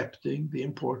also accepting the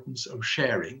importance of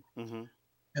sharing.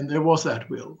 And there was that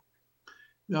will.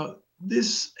 Now,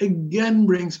 this again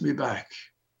brings me back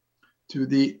to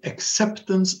the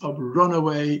acceptance of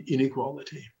runaway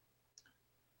inequality.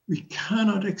 We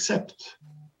cannot accept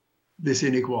this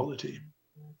inequality,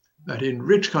 that in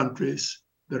rich countries,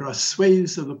 there are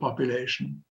swathes of the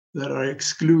population that are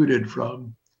excluded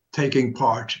from taking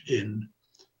part in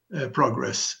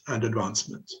progress and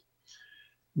advancement.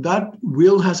 That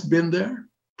will has been there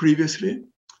previously,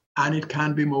 and it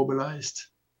can be mobilized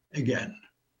again.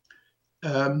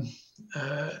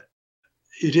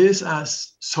 It is,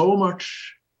 as so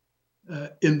much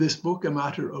in this book, a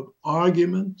matter of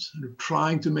argument and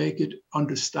trying to make it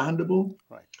understandable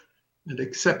and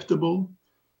acceptable,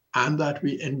 and that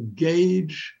we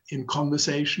engage in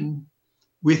conversation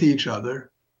with each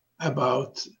other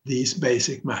about these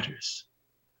basic matters.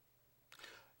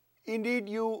 Indeed,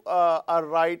 you are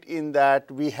right in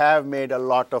that we have made a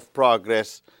lot of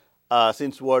progress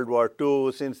since World War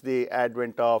II, since the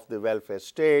advent of the welfare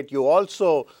state. You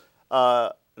also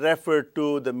referred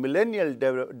to the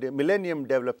Millennium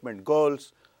Development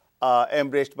Goals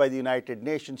embraced by the United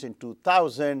Nations in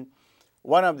 2000.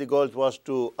 One of the goals was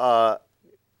to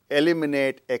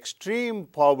eliminate extreme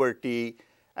poverty,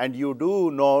 and you do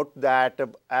note that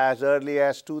as early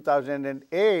as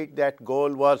 2008, that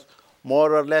goal was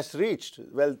more or less reached.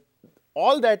 Well,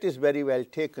 all that is very well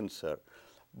taken, sir.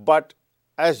 But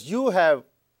as you have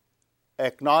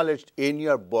acknowledged in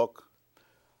your book,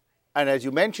 and as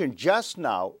you mentioned just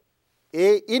now,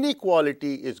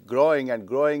 inequality is growing and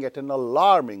growing at an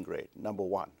alarming rate, number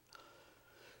one.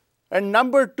 And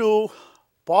number two,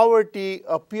 poverty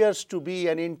appears to be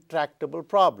an intractable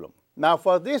problem. Now,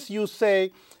 for this, you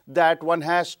say that one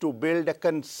has to build a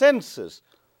consensus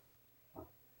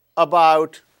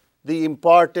about the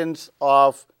importance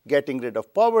of getting rid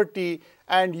of poverty,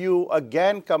 and you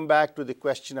again come back to the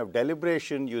question of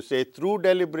deliberation. You say through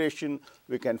deliberation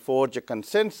we can forge a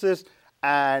consensus,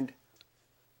 and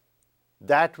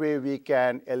that way we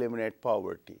can eliminate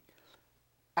poverty.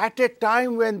 At a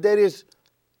time when there is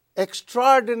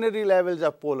extraordinary levels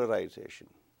of polarization.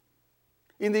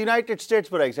 In the United States,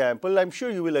 for example, I'm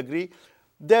sure you will agree,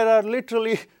 there are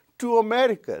literally two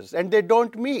Americas, and they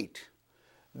don't meet.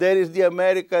 There is the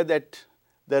America that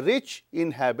the rich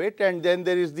inhabit, and then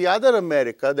there is the other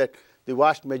America that the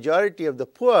vast majority of the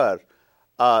poor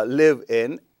live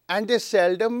in, and they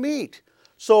seldom meet.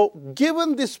 So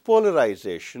given this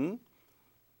polarization,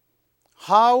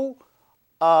 how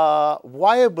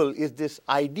viable is this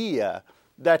idea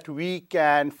that we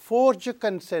can forge a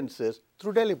consensus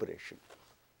through deliberation?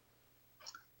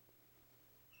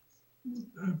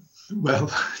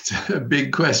 Well, it's a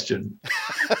big question.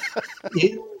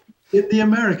 In the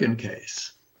American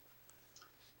case,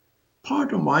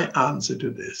 part of my answer to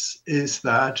this is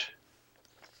that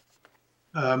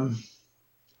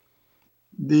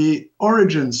the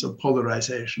origins of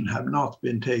polarization have not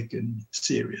been taken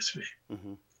seriously,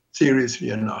 seriously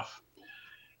enough.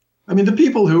 I mean, the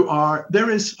people who are,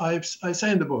 I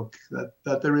say in the book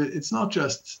that there is, it's not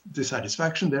just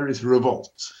dissatisfaction, there is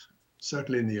revolt,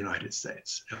 certainly in the United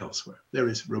States, elsewhere. There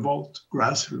is revolt,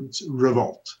 grassroots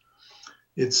revolt.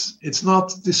 It's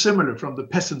not dissimilar from the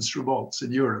peasants' revolts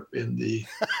in Europe in the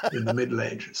Middle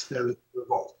Ages. There is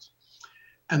revolt.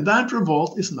 And that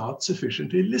revolt is not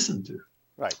sufficiently listened to.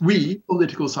 Right. We,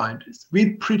 political scientists,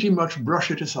 we pretty much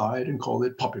brush it aside and call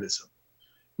it populism.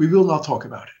 We will not talk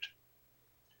about it.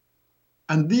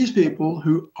 And these people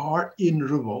who are in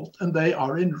revolt, and they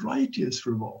are in righteous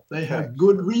revolt, they have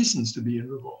good reasons to be in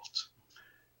revolt,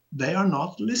 they are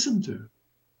not listened to.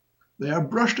 They are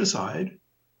brushed aside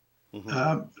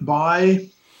by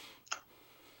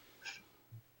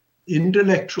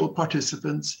intellectual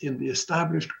participants in the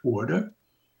established order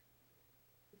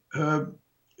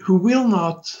who will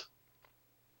not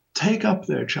take up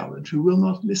their challenge, who will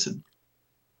not listen.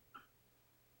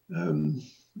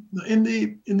 In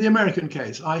the American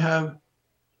case, I have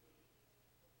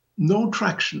no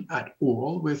traction at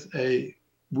all with a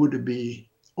would-be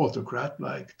autocrat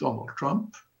like Donald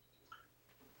Trump,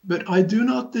 but I do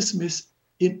not dismiss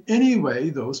in any way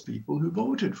those people who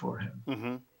voted for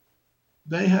him.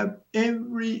 They have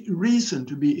every reason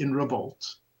to be in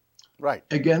revolt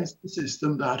against the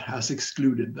system that has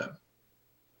excluded them.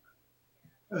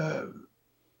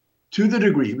 To the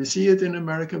degree, we see it in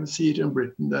America, we see it in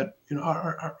Britain, that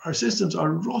our systems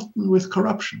are rotten with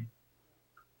corruption.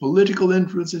 Political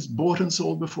influence is bought and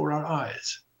sold before our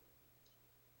eyes.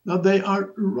 Now, they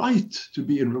are right to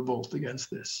be in revolt against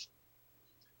this,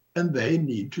 and they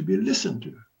need to be listened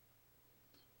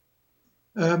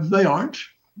to. They aren't.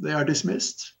 They are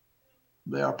dismissed.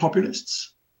 They are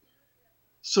populists.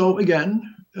 So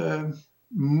again,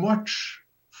 much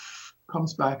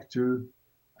comes back to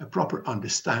a proper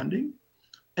understanding,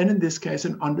 and in this case,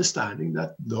 an understanding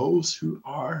that those who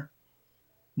are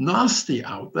nasty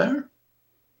out there,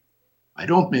 I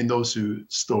don't mean those who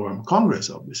storm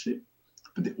Congress, obviously,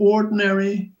 but the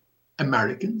ordinary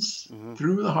Americans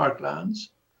through the heartlands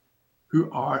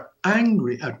who are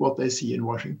angry at what they see in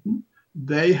Washington,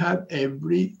 they have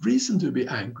every reason to be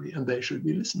angry, and they should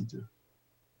be listened to.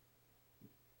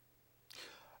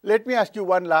 Let me ask you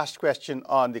one last question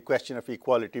on the question of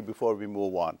equality before we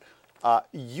move on.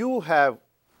 You have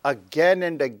again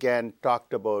and again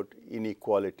talked about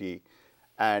inequality,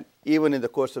 and even in the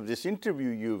course of this interview,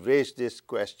 you've raised this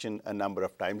question a number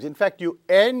of times. In fact, you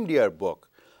end your book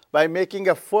by making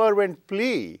a fervent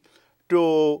plea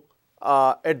to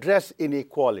address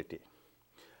inequality.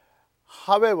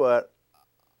 However,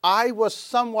 I was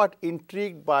somewhat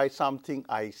intrigued by something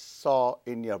I saw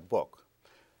in your book.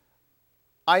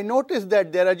 I noticed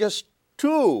that there are just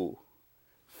two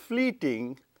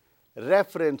fleeting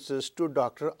references to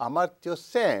Dr. Amartya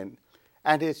Sen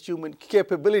and his human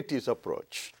capabilities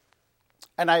approach.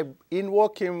 And I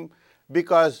invoke him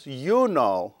because you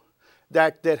know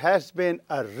that there has been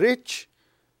a rich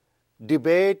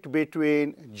debate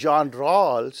between John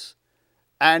Rawls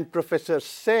and Professor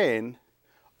Sen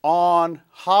on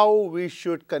how we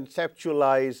should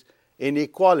conceptualize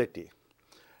inequality.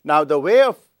 Now, the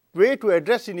way to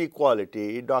address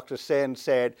inequality, Dr. Sen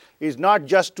said, is not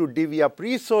just to divvy up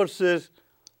resources.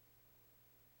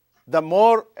 The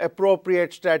more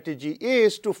appropriate strategy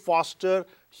is to foster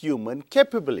human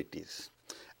capabilities.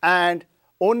 And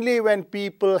only when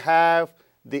people have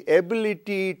the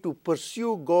ability to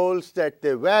pursue goals that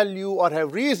they value or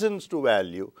have reasons to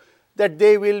value, that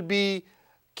they will be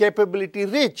capability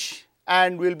rich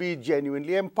and will be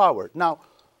genuinely empowered. Now,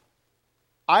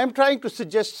 I am trying to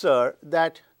suggest, sir,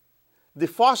 that the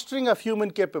fostering of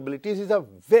human capabilities is a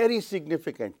very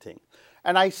significant thing.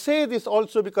 And I say this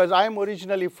also because I am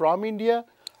originally from India,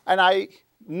 and I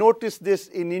noticed this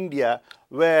in India,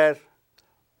 where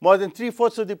more than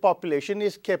 3/4 of the population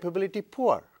is capability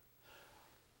poor.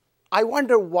 I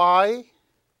wonder why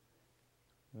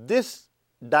this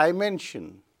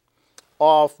dimension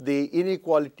of the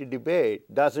inequality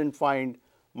debate doesn't find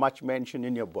much mention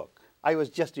in your book. I was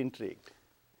just intrigued.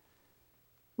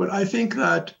 Well, I think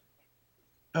that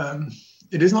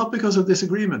it is not because of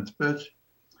disagreement, but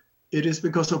it is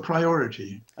because of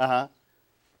priority.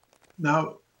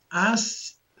 Now,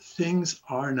 as things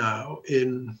are now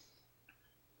in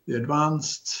the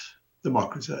advanced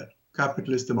democracy,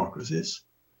 capitalist democracies,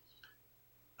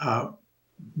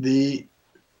 the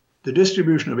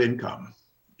distribution of income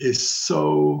is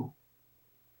so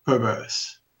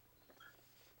perverse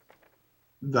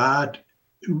that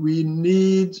we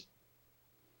need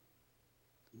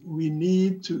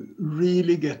to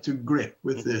really get to grip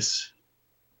with this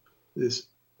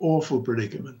awful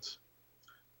predicament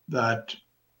that,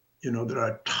 there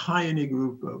are a tiny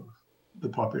group of the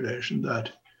population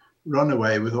that run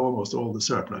away with almost all the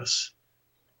surplus,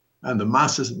 and the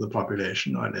masses of the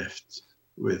population are left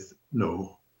with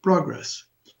no progress.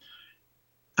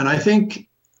 And I think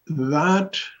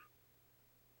that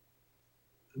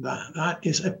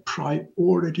is a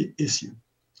priority issue.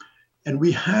 And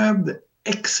we have the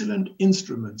excellent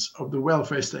instruments of the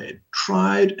welfare state,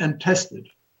 tried and tested,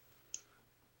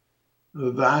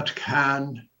 that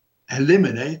can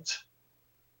eliminate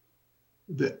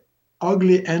the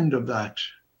ugly end of that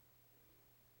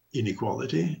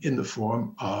inequality in the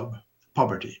form of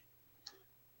poverty.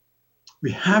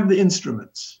 We have the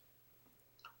instruments.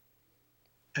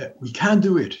 We can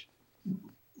do it.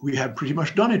 We have pretty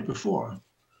much done it before.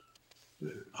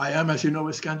 I am, as you know,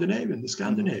 a Scandinavian. The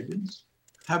Scandinavians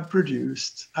have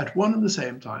produced at one and the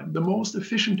same time the most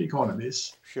efficient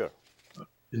economies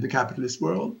in the capitalist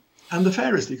world and the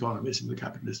fairest economies in the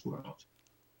capitalist world.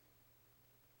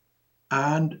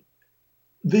 And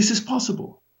this is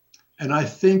possible. And I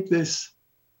think this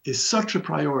is such a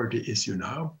priority issue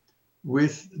now,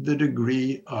 with the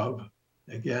degree of,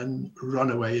 again,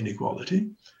 runaway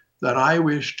inequality, that I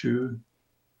wish to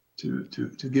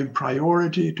give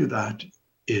priority to that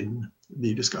in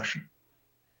the discussion.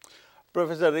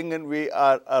 Professor Ringen, we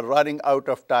are running out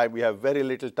of time. We have very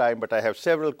little time, but I have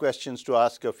several questions to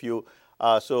ask of you.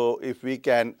 So if we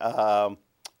can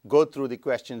go through the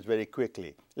questions very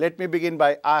quickly. Let me begin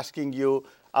by asking you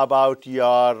about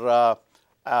your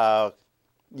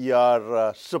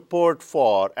support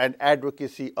for and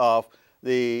advocacy of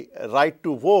the right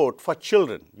to vote for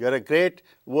children. You're a great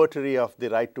votary of the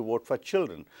right to vote for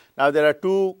children. Now, there are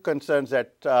two concerns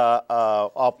that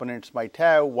opponents might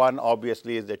have. One,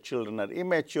 obviously, is that children are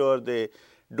immature. They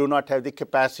do not have the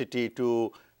capacity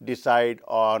to decide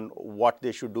on what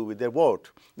they should do with their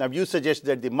vote. Now, you suggest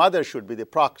that the mother should be the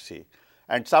proxy.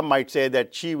 And some might say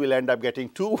that she will end up getting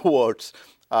two votes,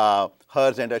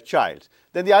 hers and her child's.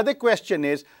 Then the other question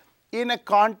is, in a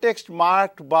context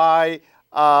marked by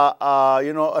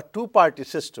a two-party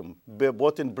system,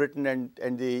 both in Britain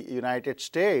and the United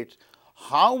States,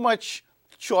 how much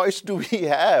choice do we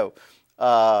have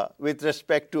with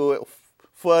respect to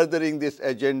furthering this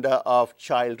agenda of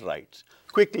child rights?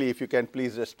 Quickly, if you can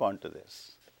please respond to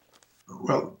this.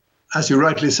 Well, as you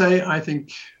rightly say, I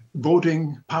think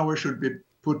voting power should be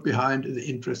put behind the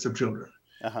interests of children.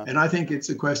 And I think it's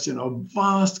a question of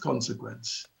vast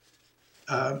consequence.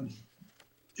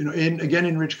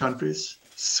 In rich countries,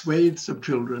 swathes of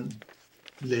children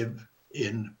live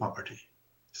in poverty.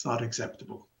 It's not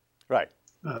acceptable. Right.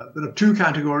 There are two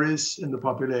categories in the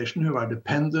population who are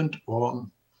dependent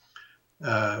on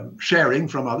sharing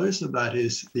from others, and that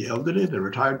is the elderly, the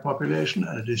retired population,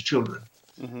 and it is children.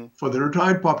 For the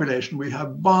retired population, we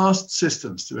have vast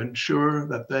systems to ensure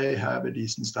that they have a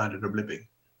decent standard of living.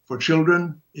 For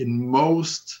children, in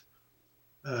most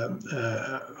of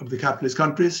the capitalist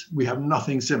countries, we have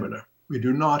nothing similar. We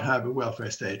do not have a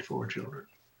welfare state for children.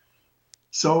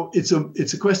 So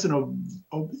it's a question of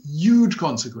huge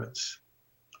consequence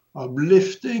of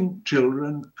lifting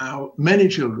children out, many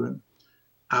children,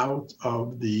 out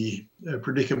of the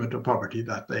predicament of poverty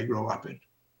that they grow up in.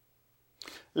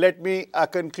 Let me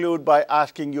conclude by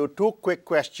asking you two quick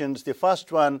questions. The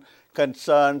first one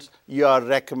concerns your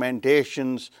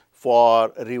recommendations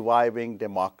for reviving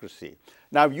democracy.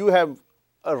 Now, you have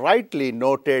rightly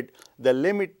noted the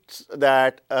limits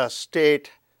that a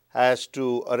state has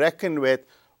to reckon with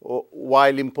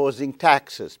while imposing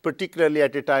taxes, particularly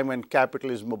at a time when capital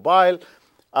is mobile.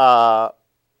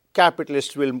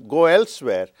 Capitalists will go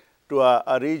elsewhere to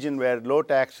a region where low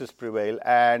taxes prevail,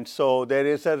 and so there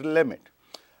is a limit.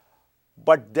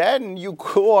 But then you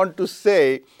go on to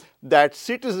say that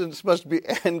citizens must be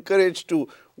encouraged to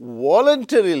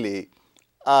voluntarily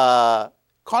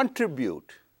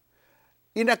contribute.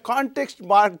 In a context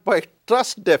marked by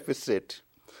trust deficit,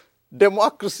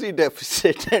 democracy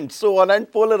deficit, and so on,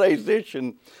 and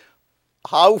polarization,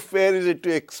 how fair is it to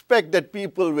expect that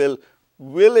people will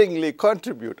willingly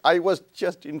contribute? I was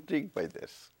just intrigued by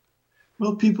this.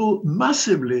 Well, people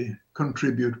massively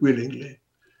contribute willingly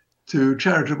to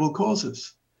charitable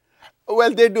causes.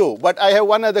 Well, they do. But I have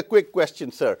one other quick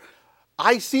question, sir.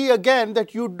 I see again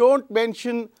that you don't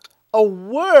mention a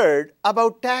word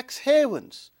about tax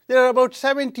havens. There are about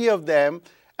 70 of them,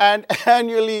 and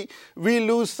annually we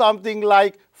lose something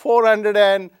like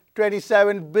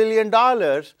 $427 billion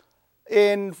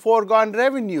in foregone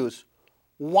revenues.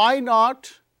 Why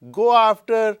not go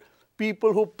after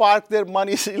people who park their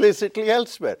money illicitly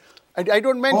elsewhere? And you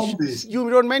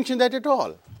don't mention that at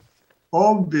all.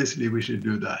 Obviously, we should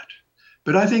do that.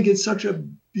 But I think it's such a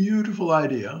beautiful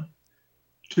idea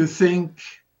to think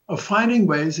of finding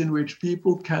ways in which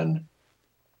people can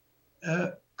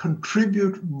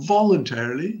contribute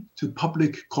voluntarily to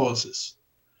public causes.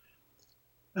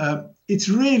 This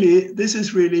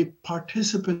is really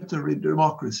participatory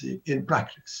democracy in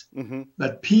practice,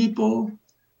 that people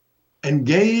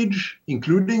engage,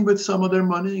 including with some of their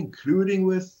money, including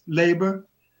with labor,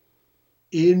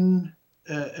 in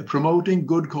promoting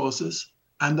good causes,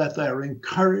 and that they are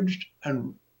encouraged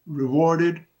and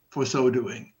rewarded for so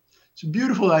doing. It's a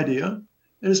beautiful idea,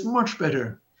 and it's much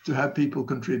better to have people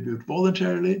contribute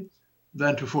voluntarily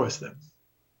than to force them.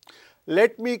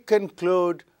 Let me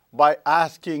conclude by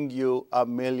asking you a $1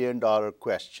 million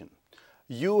question.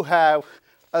 You have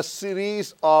a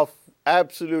series of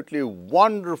absolutely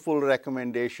wonderful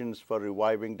recommendations for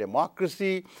reviving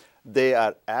democracy. They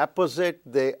are apposite,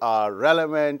 they are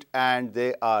relevant, and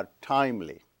they are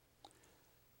timely.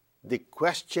 The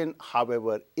question,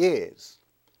 however, is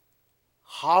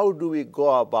how do we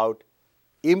go about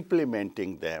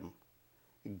implementing them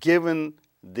given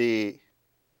the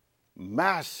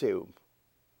massive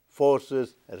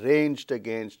forces ranged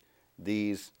against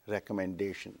these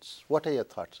recommendations? What are your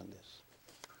thoughts on this?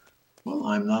 Well,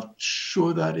 I'm not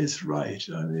sure that is right.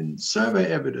 I mean, survey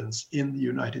evidence in the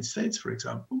United States, for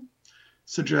example,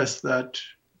 suggests that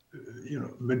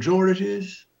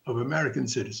majorities of American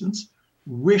citizens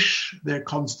wish their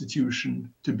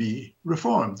constitution to be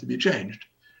reformed, to be changed.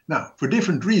 Now, for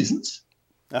different reasons,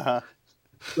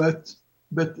 but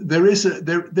there is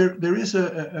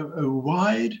a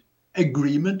wide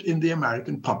agreement in the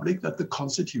American public that the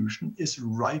Constitution is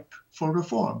ripe for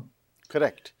reform.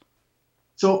 Correct.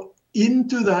 So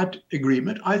into that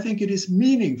agreement, I think it is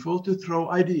meaningful to throw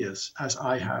ideas, as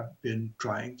I have been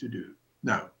trying to do.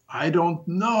 Now, I don't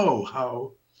know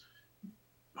how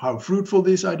fruitful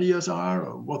these ideas are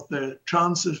or what the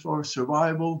chances for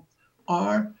survival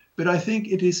are, but I think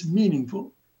it is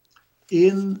meaningful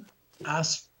in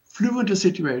as fluent a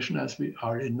situation as we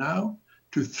are in now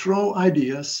to throw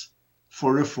ideas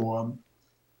for reform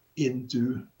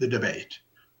into the debate.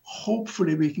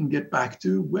 Hopefully we can get back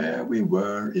to where we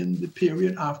were in the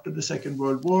period after the Second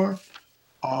World War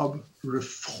of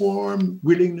reform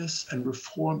willingness and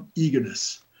reform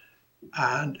eagerness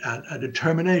and a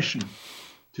determination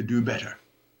to do better.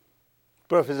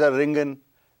 Professor Ringen,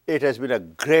 it has been a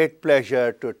great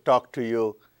pleasure to talk to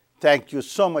you. Thank you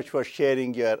so much for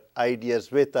sharing your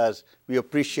ideas with us. We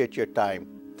appreciate your time.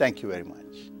 Thank you very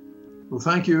much. Well,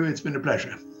 thank you. It's been a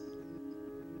pleasure.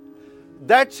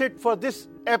 That's it for this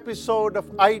episode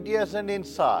of Ideas and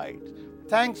Insights.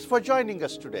 Thanks for joining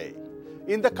us today.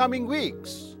 In the coming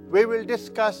weeks, we will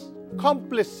discuss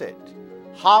complicit,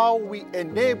 how we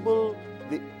enable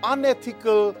the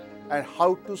unethical and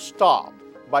how to stop,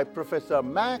 by Professor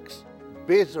Max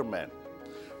Bazerman.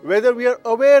 Whether we are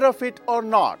aware of it or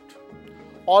not,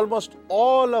 almost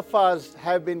all of us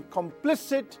have been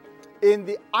complicit in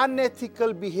the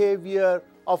unethical behavior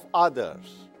of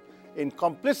others. In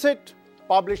Complicit,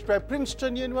 published by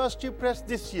Princeton University Press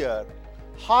this year,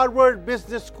 Harvard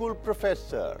Business School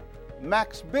professor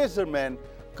Max Bazerman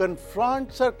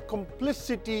confronts our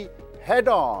complicity head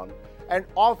on and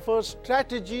offers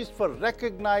strategies for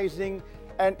recognizing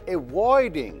and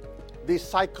avoiding the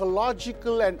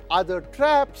psychological and other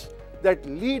traps that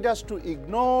lead us to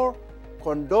ignore,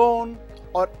 condone,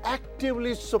 or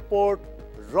actively support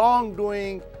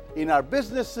wrongdoing in our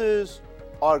businesses,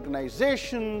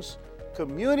 organizations,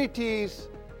 communities,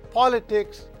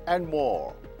 politics, and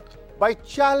more. By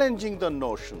challenging the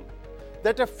notion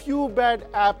that a few bad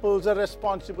apples are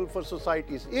responsible for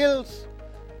society's ills,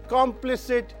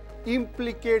 Complicit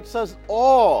implicates us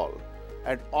all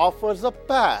and offers a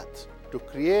path to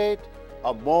create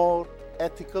a more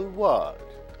ethical world.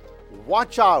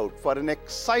 Watch out for an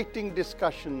exciting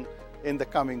discussion in the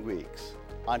coming weeks.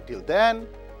 Until then,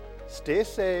 stay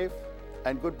safe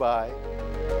and goodbye.